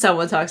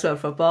someone talks about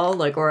football,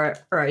 like, or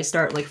I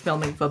start like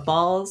filming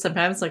football,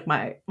 sometimes like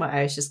my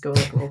eyes just go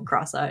like a little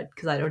cross-eyed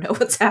because I don't know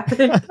what's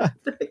happening. I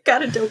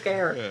kind of don't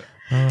care.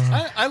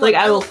 Yeah.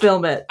 I will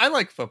film it. I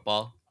like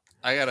football.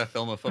 I gotta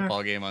film a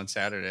football game on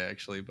Saturday,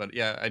 actually. But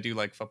yeah, I do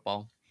like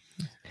football.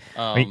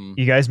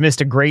 You guys missed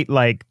a great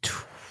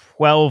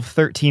 12,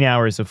 13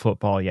 hours of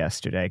football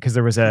yesterday because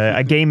there was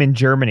a game in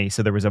Germany.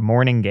 So there was a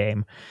morning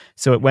game.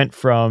 So it went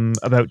from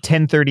about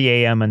 10:30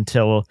 a.m.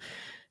 until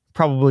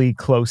probably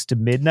close to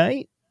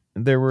midnight.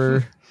 There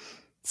were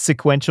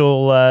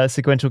sequential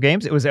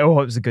games. It was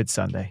a good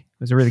Sunday. It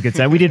was a really good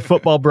Sunday. We did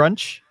football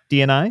brunch,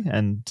 D and I,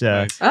 and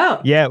nice.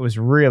 yeah, it was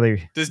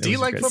really. Does D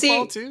like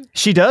football too?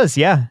 She does.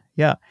 Yeah.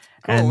 Cool.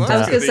 And, I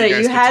was gonna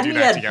say you had me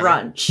at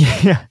brunch.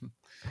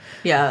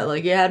 Yeah,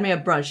 like you had me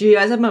at brunch. You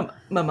guys have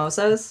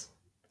mimosas?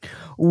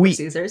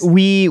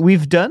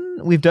 We've done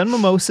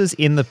mimosas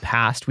in the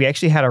past. We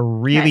actually had a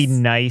really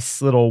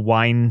nice little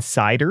wine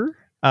cider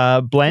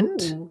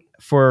blend. Ooh.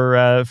 For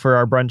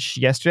our brunch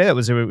yesterday. It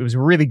was a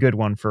really good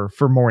one for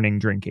morning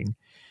drinking.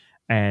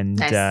 And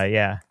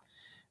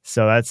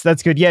so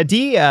that's good. Yeah,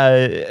 Dee,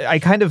 I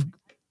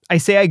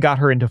say I got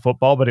her into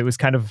football, but it was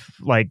kind of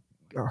like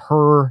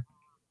her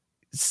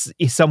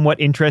somewhat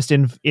interest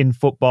in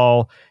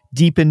football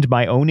deepened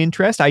my own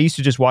interest. I used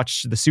to just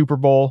watch the Super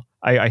Bowl.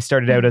 I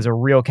started out as a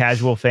real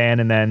casual fan,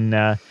 and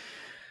then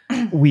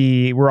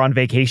we were on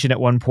vacation at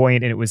one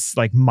point, and it was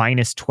like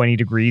minus 20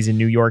 degrees in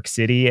New York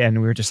City,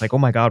 and we were just like, oh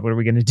my God, what are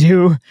we going to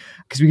do?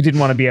 Because we didn't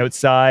want to be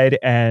outside,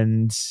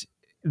 and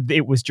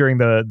it was during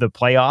the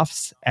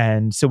playoffs,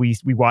 and so we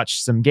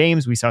watched some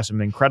games. We saw some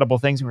incredible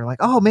things, and we were like,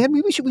 oh man,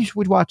 maybe we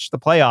should watch the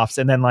playoffs.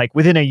 And then like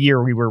within a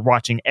year, we were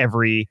watching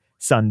every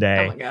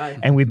Sunday. Oh my God.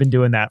 And we've been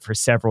doing that for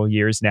several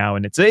years now,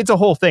 and it's a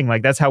whole thing.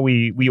 Like that's how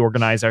we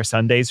organize our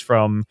Sundays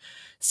from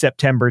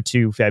September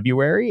to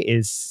February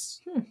is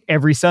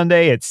every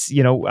Sunday. It's,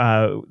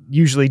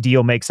 usually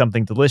Deal makes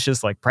something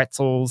delicious like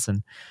pretzels,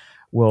 and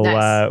we'll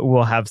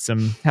have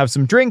some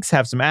drinks,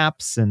 have some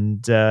apps,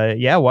 and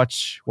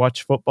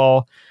watch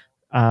football.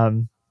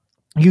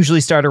 Usually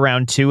start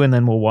around 2, and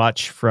then we'll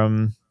watch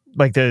from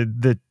like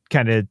the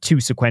kind of 2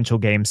 sequential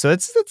games. So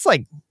it's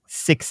like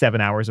 6-7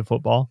 hours of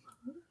football.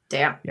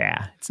 Damn.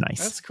 Yeah, it's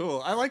nice. That's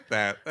cool. I like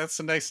that. That's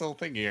a nice little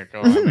thing you got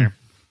going on there.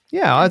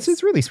 Yeah,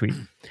 it's really sweet.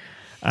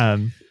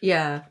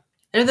 Yeah.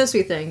 Another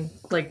sweet thing,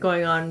 like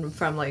going on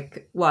from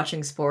like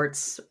watching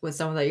sports with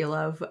someone that you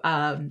love.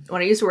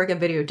 When I used to work at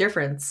Video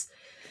Difference,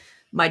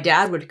 my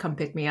dad would come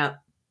pick me up.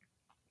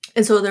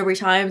 And so there were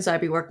times I'd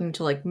be working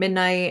till like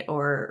midnight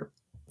or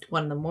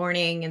 1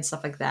 a.m. and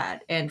stuff like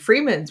that. And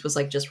Freeman's was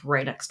like just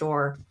right next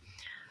door.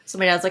 So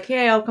my dad's like,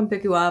 hey, I'll come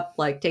pick you up.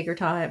 Like, take your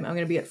time. I'm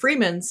going to be at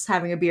Freeman's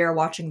having a beer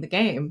watching the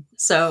game.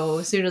 So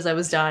as soon as I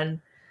was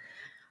done,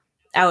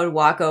 I would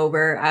walk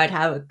over. I would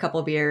have a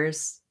couple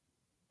beers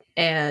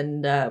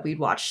and we'd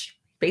watch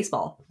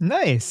baseball.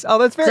 Nice. Oh,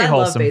 that's very 'Cause I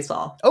wholesome. love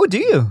baseball. Oh, do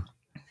you?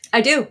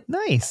 I do.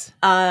 Nice.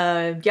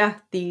 Yeah,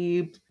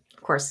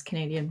 of course,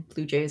 Canadian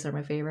Blue Jays are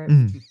my favorite.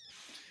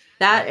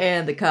 That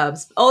and the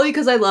Cubs. Only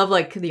because I love,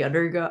 like, the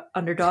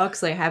underdogs.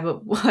 They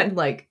haven't won,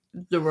 like,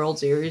 the World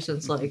Series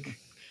since, like,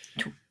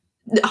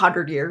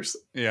 100 years.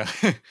 Yeah.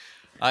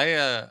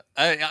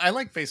 I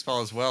like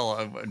baseball as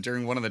well.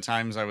 During one of the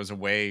times I was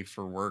away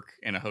for work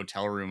in a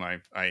hotel room,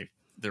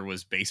 there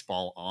was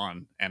baseball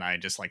on, and I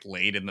just like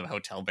laid in the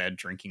hotel bed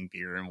drinking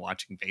beer and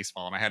watching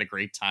baseball, and I had a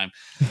great time.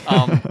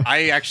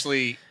 I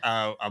actually,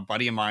 a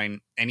buddy of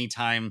mine,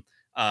 anytime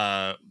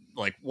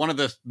like one of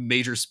the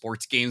major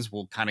sports games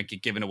will kind of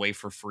get given away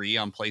for free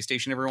on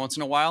PlayStation every once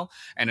in a while,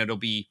 and it'll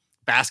be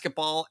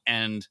basketball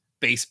and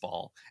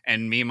baseball,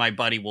 and me and my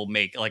buddy will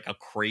make like a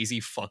crazy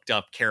fucked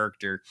up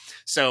character.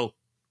 So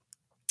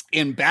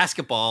in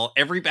basketball,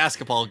 every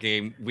basketball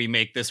game, we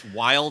make this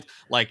wild,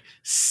 like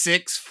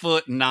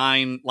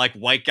 6'9", like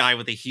white guy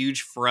with a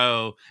huge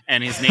fro,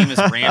 and his name is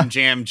Ram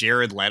Jam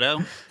Jared Leto.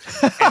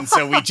 And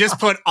so we just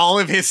put all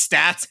of his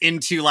stats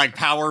into like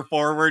power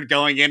forward,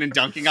 going in and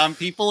dunking on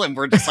people, and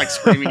we're just like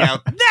screaming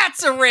out,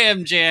 "That's a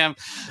Ram Jam!"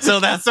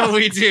 So that's what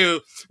we do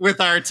with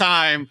our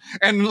time.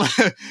 And and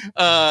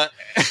I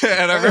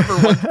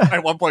remember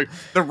at one point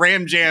the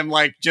Ram Jam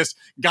like just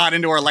got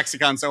into our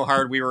lexicon so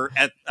hard. We were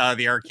at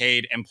the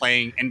arcade and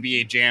playing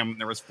NBA Jam.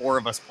 There was 4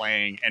 of us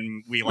playing,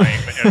 and we like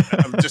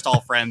just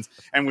all friends,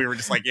 and we were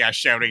just like, yeah,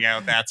 shouting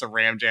out, "That's a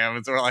Ram Jam!"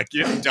 And so we're like,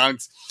 yeah,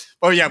 dunks.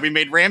 Oh yeah, we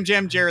made Ram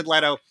Jam Jared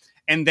Leto.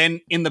 And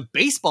then in the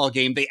baseball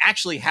game, they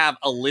actually have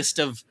a list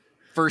of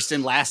first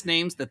and last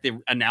names that the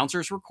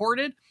announcers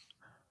recorded.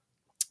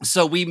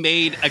 So we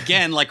made,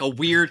 again, like a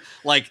weird,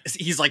 like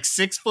he's like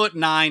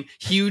 6'9",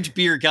 huge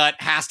beer gut,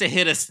 has to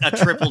hit a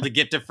triple to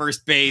get to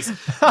first base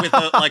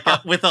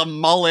with a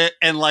mullet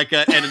and like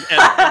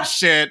and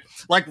shit,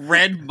 like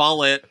red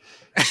mullet.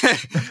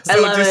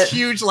 So just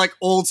huge, like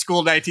old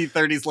school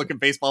 1930s looking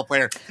baseball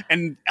player.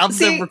 And of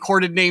the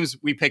recorded names,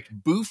 we picked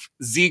Boof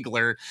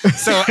Ziegler.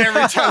 So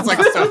every time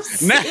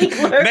it's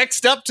like,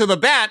 next up to the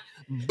bat,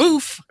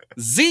 Boof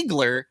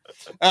Ziegler.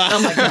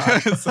 Oh my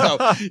god! So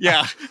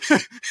yeah,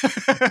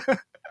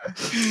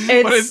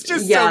 but it's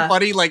just so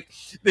funny, like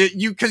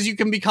because you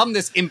can become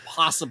this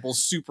impossible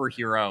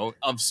superhero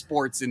of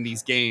sports in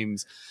these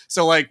games.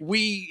 So like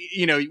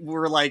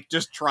we're like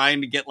just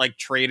trying to get like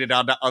traded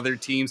onto other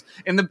teams.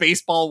 In the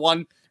baseball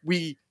one,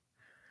 we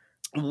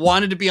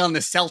wanted to be on the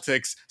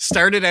Celtics,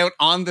 started out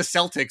on the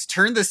Celtics,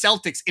 turned the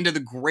Celtics into the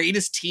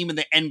greatest team in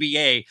the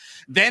NBA.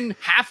 Then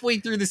halfway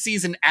through the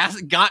season,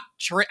 got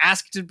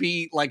asked to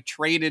be like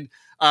traded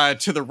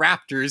to the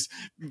Raptors,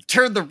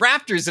 turned the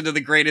Raptors into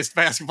the greatest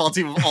basketball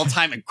team of all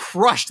time, and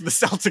crushed the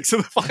Celtics in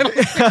the final.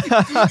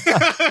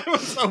 It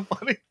was so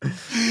funny.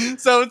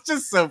 So it's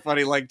just so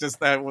funny, like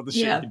just that what the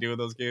shit you can do with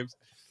those games.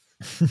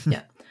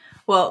 Yeah.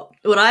 Well,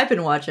 what I've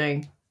been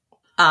watching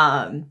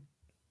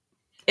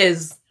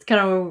is kind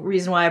of a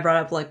reason why I brought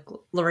up like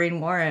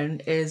Lorraine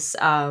Warren is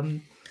I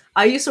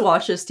used to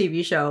watch this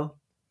TV show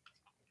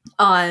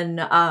on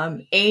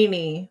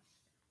A&E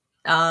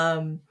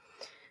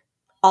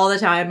all the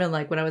time, and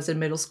like when I was in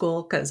middle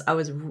school, because I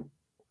was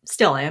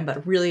still am,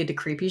 but really into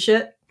creepy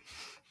shit.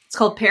 It's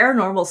called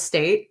Paranormal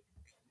State.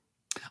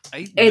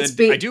 I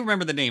do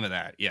remember the name of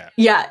that.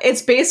 Yeah,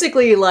 it's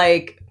basically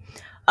like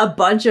a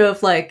bunch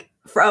of like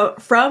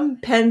from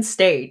Penn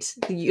State,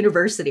 the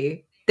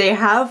university. They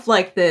have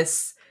like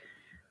this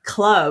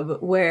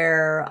club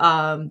where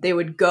they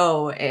would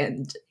go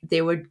and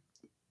they would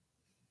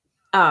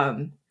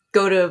go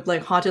to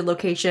like haunted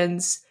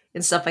locations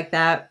and stuff like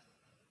that.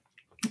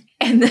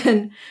 And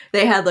then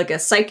they had like a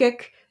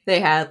psychic, they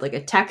had like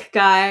a tech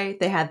guy,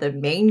 they had the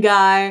main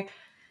guy,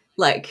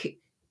 like,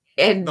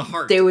 and the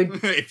heart, they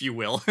would, if you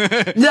will,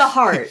 the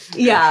heart,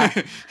 yeah.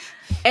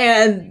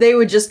 And they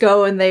would just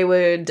go and they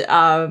would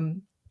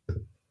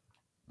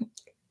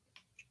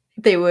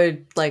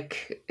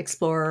like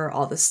explore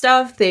all the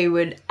stuff. They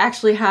would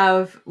actually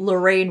have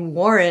Lorraine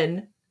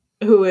Warren,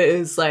 who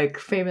is like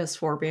famous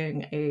for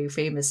being a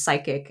famous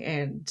psychic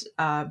and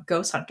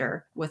ghost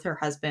hunter with her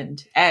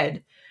husband,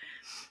 Ed.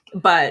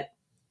 But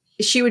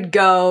she would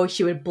go,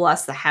 she would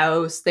bless the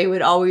house. They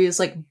would always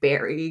like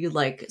bury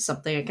like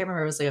something. I can't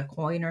remember, it was like a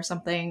coin or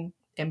something,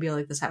 and be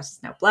like, this house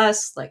is now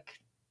blessed. Like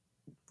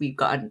we've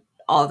gotten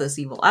all this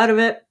evil out of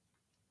it.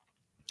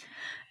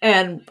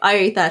 And I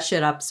ate that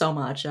shit up so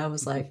much. I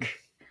was like,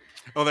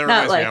 oh, that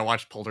reminds me, I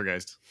watched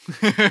Poltergeist.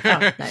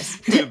 Oh, nice.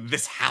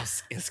 This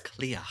house is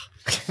clear.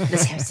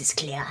 This house is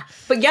clear.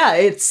 But yeah,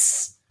 it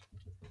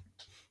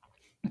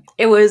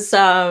was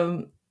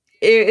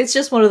it's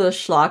just one of those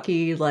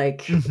schlocky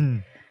like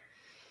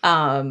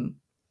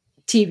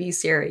TV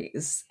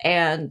series,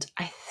 and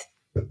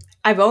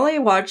I've only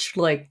watched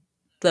like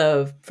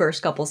the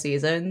first couple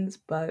seasons,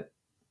 but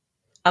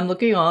I'm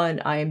looking on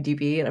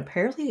IMDb and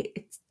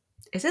apparently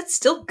Is it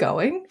still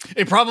going?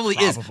 It probably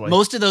is. Probably.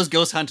 Most of those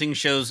ghost hunting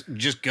shows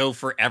just go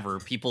forever.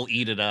 People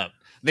eat it up.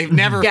 They've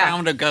never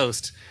found a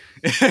ghost.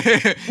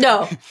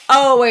 No.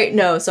 Oh wait,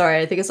 no. Sorry,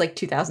 I think it's like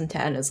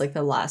 2010 is like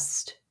the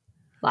last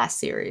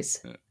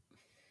series,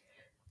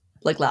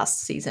 like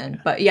last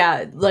season. But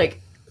yeah, like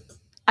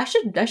I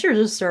should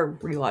just start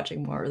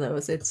rewatching more of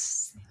those.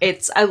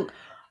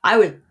 I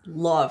would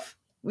love.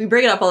 We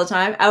bring it up all the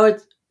time. I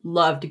would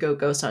love to go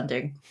ghost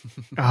hunting.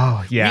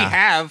 Oh yeah, We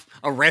have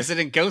a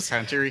resident ghost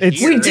hunter it's,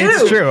 here. We do.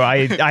 It's true.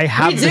 I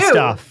have the do.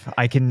 stuff.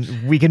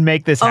 We can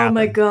make this happen.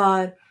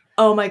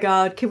 Oh my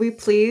god. Can we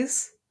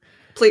please?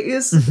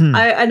 Please? Mhm.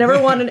 I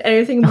never wanted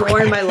anything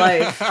more in my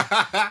life.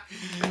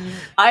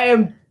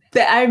 I'm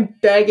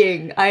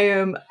begging. I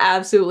am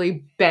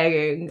absolutely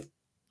begging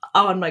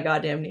on my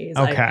goddamn knees.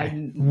 Okay.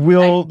 I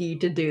We'll need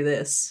to do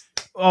this.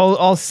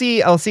 I'll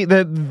see.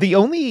 The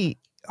only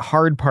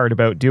hard part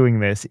about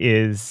doing this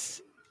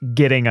is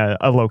getting a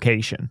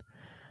location.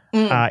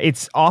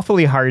 It's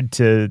awfully hard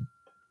to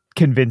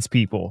convince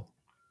people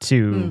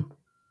to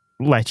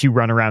let you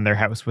run around their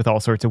house with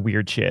all sorts of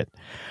weird shit.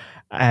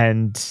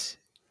 And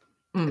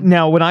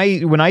now when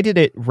I did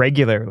it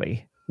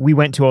regularly, we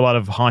went to a lot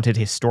of haunted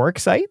historic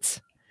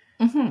sites.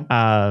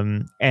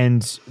 And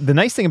the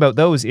nice thing about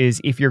those is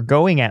if you're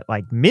going at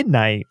like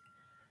midnight,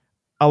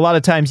 a lot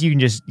of times you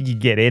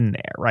get in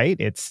there, right?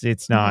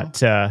 It's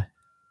not,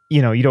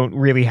 you don't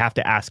really have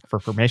to ask for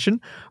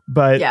permission,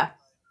 but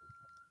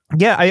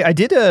yeah, I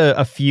did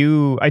a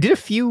few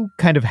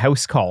kind of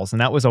house calls,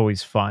 and that was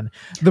always fun.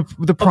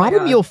 The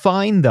problem you'll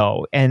find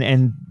though,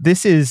 and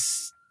this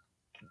is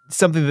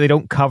something that they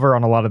don't cover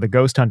on a lot of the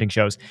ghost hunting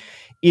shows,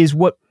 is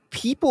what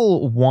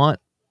people want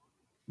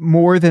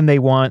more than they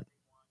want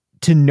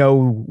to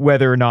know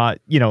whether or not,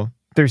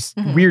 there's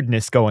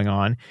weirdness going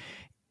on,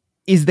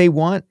 is they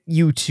want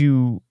you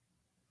to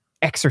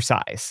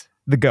exorcise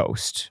the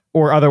ghost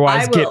or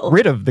otherwise get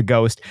rid of the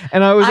ghost.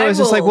 And I was always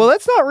just like, well,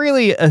 that's not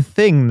really a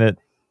thing that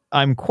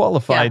I'm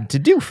qualified to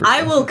do for you.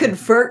 I will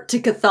convert to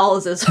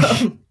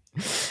Catholicism.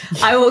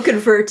 I will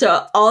convert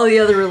to all the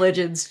other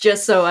religions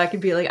just so I can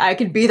be like, I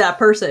can be that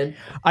person.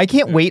 I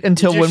can't wait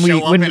until you when show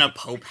we up in a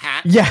Pope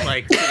hat,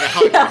 like to the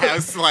haunted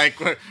house,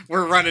 like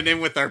we're running in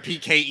with our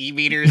PKE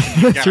meters.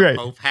 And we got a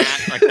Pope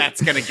hat, like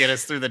that's gonna get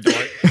us through the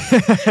door.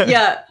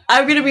 Yeah,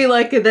 I'm gonna be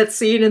like that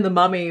scene in The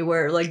Mummy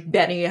where like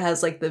Benny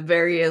has like the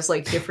various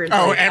like different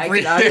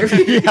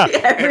iconography.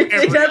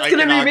 Everything. That's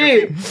gonna be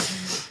me.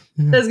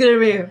 That's gonna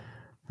be me.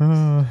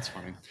 That's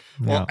funny.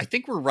 Well, I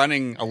think we're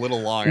running a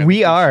little long.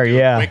 We are,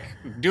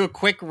 Do a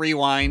quick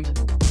rewind.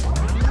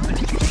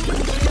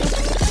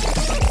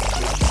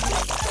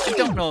 I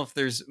don't know if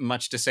there's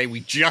much to say. We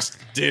just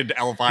did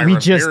Elvira. We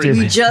just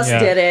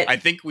did it. I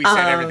think we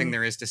said everything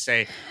there is to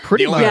say.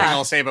 Pretty the only much. thing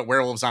I'll say about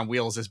Werewolves on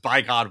Wheels is,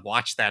 by God,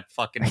 watch that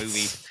fucking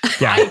movie.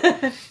 Yeah.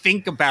 I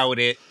think about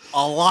it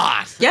a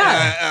lot.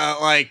 Yeah.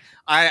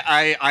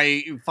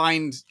 I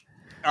find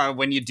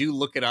when you do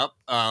look it up,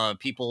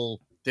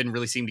 people didn't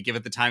really seem to give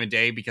it the time of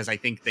day, because I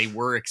think they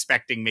were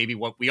expecting maybe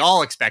what we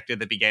all expected at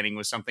the beginning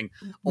was something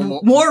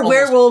more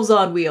Werewolves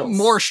on Wheels.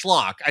 More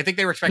schlock. I think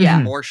they were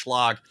expecting more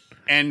schlock,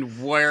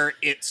 and where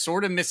it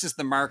sort of misses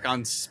the mark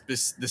on the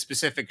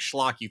specific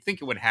schlock you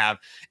think it would have,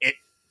 it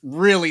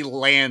really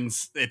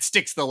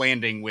sticks the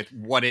landing with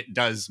what it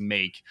does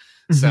make.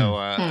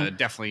 So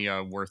definitely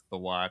worth the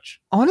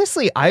watch.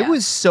 Honestly, I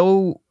was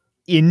so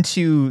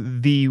into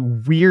the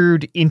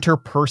weird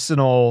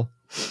interpersonal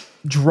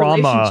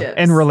drama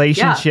and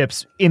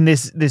relationships in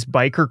this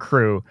biker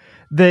crew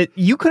that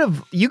you could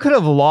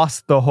have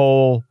lost the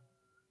whole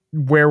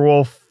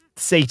werewolf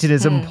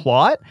Satanism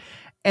plot,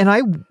 and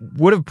I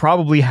would have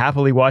probably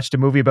happily watched a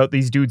movie about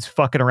these dudes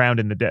fucking around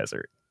in the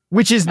desert,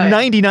 which is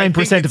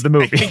 99% of the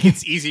movie. I think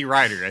it's Easy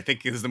Rider. I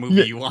think is the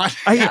movie you want.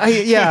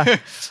 I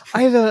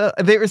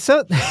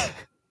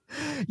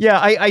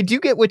do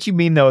get what you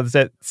mean though, is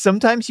that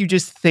sometimes you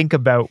just think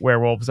about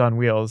Werewolves on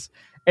Wheels.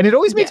 And it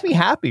always makes me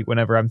happy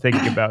whenever I'm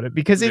thinking about it,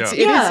 because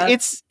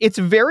it's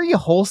very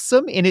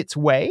wholesome in its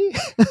way.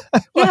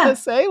 I want to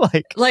say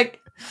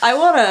I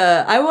want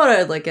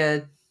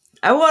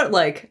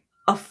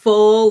a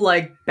full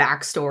like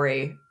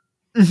backstory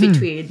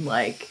between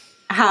like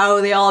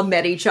how they all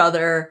met each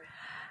other,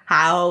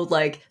 how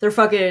like they're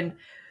fucking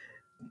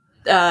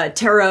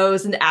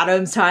Taros and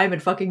Adam's time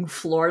in fucking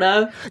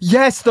Florida.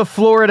 Yes, the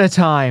Florida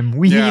time.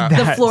 We need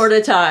that. The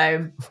Florida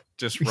time.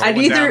 I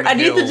need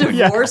the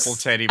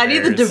divorce. I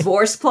need the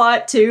divorce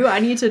plot too. I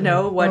need to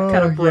know what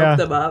kind of broke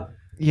them up.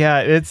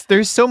 Yeah,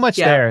 there's so much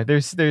there.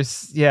 There's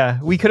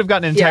we could have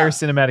gotten an entire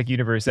cinematic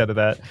universe out of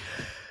that.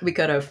 We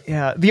could have.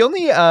 Yeah. The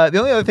only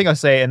other thing I'll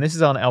say, and this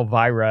is on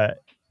Elvira,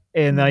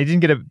 and I didn't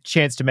get a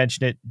chance to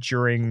mention it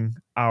during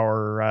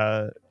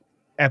our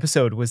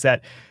episode, was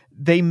that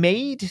they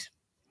made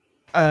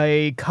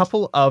a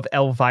couple of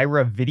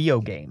Elvira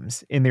video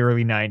games in the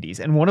early 90s,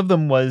 and one of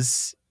them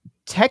was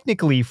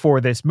technically for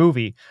this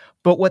movie,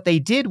 but what they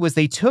did was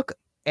they took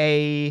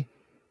an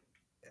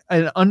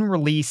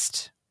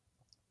unreleased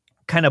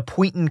kind of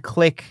point and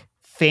click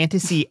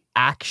fantasy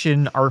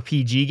action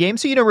RPG game.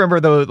 So remember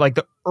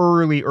the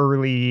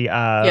early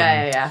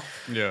Yeah.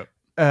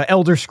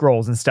 Elder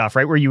Scrolls and stuff,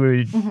 right? Where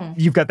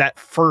you've got that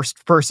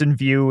first person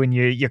view and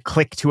you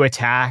click to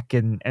attack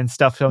and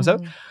stuff. So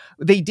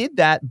they did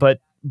that, but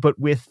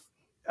with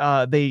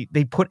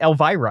they put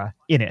Elvira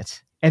in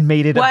it and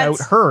made it about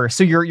her.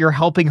 So you're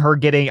helping her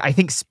getting, I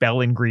think, spell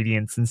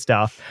ingredients and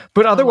stuff.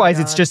 But otherwise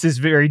it's just this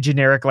very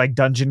generic like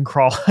dungeon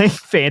crawling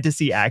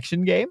fantasy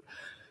action game.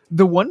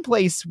 The one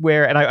place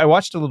where, and I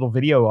watched a little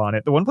video on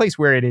it, the one place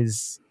where it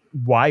is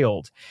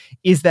wild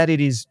is that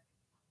it is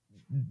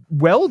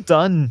well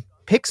done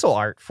pixel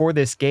art for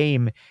this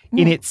game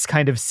in its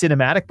kind of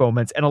cinematic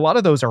moments. And a lot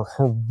of those are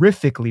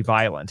horrifically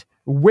violent,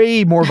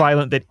 way more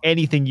violent than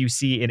anything you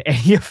see in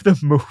any of the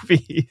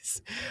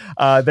movies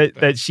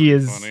that she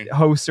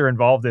hosts or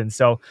involved in.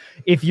 So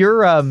if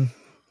you're a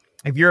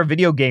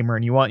video gamer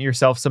and you want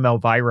yourself some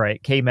Elvira,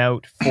 it came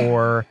out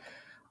for,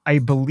 I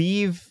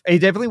believe it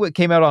definitely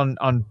came out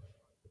on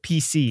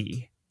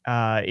PC.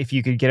 If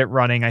you could get it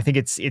running, I think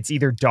it's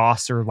either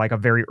DOS or like a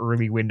very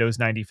early Windows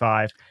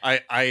 95.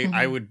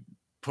 I would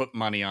put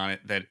money on it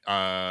that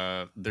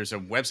there's a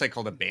website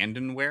called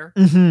Abandonware,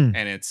 and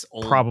it's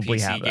old probably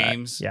PC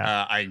games.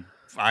 Yeah.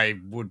 I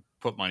would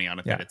put money on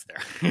it that it's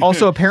there.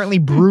 Also apparently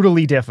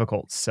brutally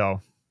difficult.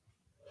 So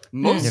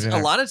a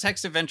lot of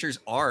text adventures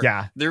are.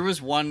 Yeah. There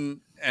was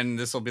one, and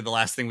this will be the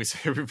last thing we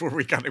say before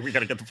we gotta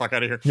get the fuck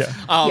out of here.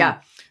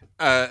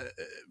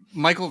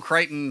 Michael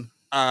Crichton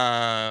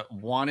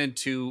wanted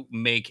to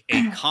make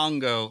a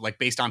Congo, like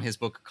based on his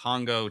book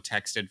Congo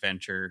text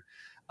adventure,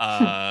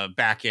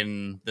 back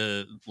in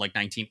the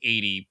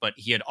 1980, but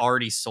he had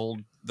already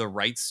sold the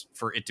rights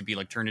for it to be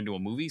like turned into a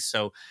movie.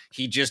 So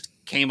he just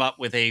came up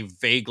with a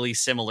vaguely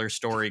similar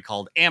story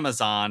called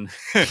Amazon.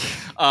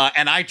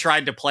 And I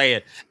tried to play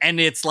it, and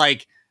it's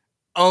like,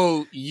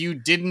 oh, you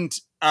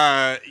didn't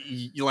pick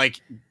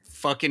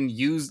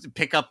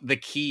up the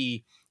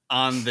key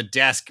on the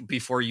desk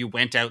before you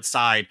went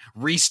outside,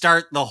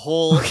 restart the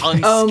whole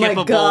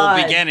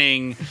unskippable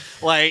beginning.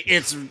 Like,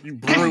 it's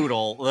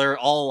brutal. They're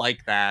all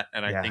like that.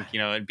 And I think,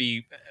 it'd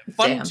be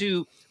fun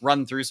to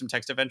run through some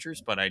text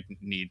adventures, but I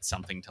need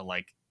something to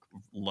like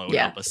load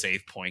up a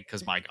save point.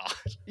 Cause my God.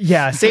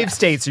 Yeah. Save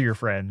states are your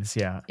friends.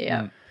 Yeah.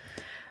 Yeah.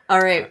 All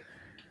right.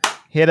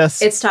 Hit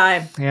us. It's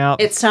time. Yeah.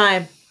 It's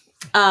time.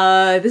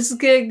 This is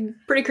getting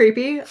pretty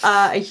creepy.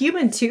 A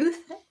human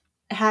tooth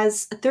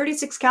has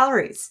 36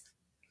 calories.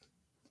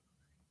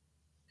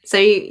 So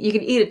you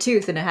can eat a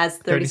tooth and it has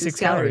 36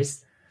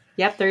 calories.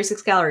 Yep,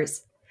 36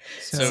 calories.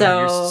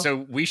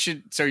 So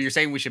you're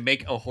saying we should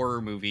make a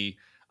horror movie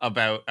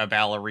about a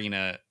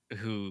ballerina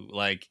who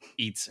like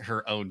eats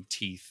her own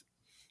teeth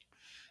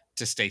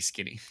to stay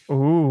skinny.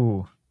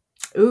 Ooh.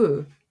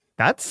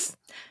 That's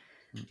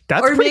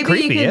or pretty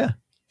creepy,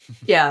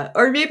 yeah.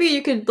 Or maybe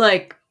you could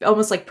like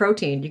almost like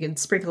protein. You can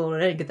sprinkle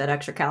it in and get that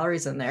extra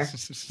calories in there.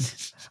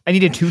 I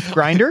need a tooth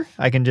grinder.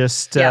 I can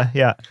just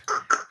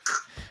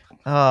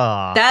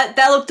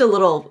That looked a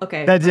little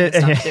okay. That's it.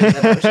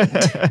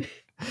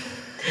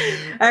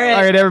 All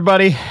right,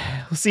 everybody.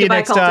 We'll see you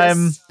next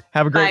time.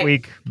 Have a great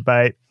week.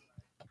 Bye.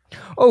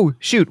 Oh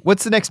shoot!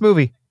 What's the next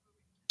movie?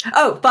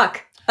 Oh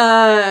fuck!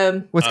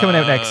 What's coming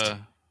out next?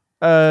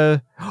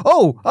 Masters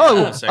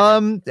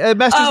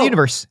of the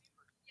Universe.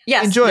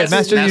 Yes, enjoy it.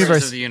 Masters of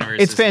the Universe.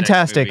 It's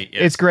fantastic. Movie,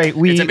 yes. It's great.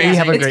 We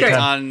have a great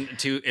time.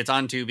 It's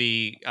on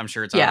Tubi. I'm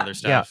sure it's on other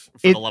stuff.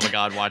 For the love of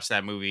God, watch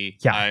that movie.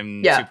 Yeah.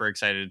 I'm super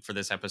excited for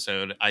this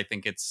episode. I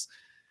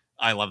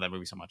love that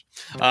movie so much.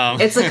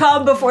 It's a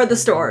calm before the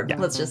storm.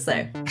 Let's just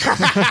say.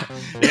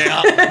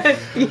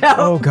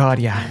 Oh God,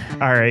 yeah.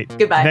 All right.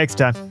 Goodbye. Next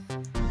time.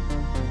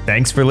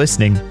 Thanks for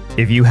listening.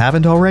 If you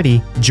haven't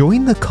already,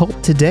 join the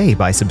cult today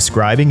by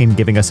subscribing and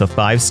giving us a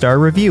 5-star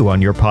review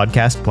on your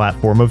podcast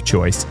platform of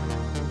choice.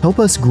 Help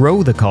us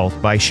grow the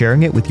cult by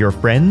sharing it with your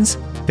friends,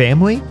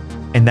 family,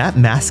 and that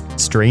masked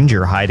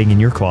stranger hiding in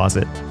your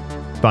closet.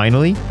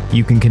 Finally,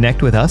 you can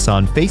connect with us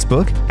on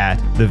Facebook at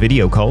The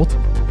Video Cult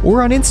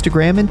or on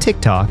Instagram and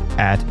TikTok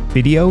at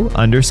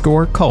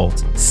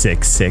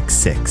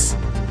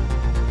video_cult666.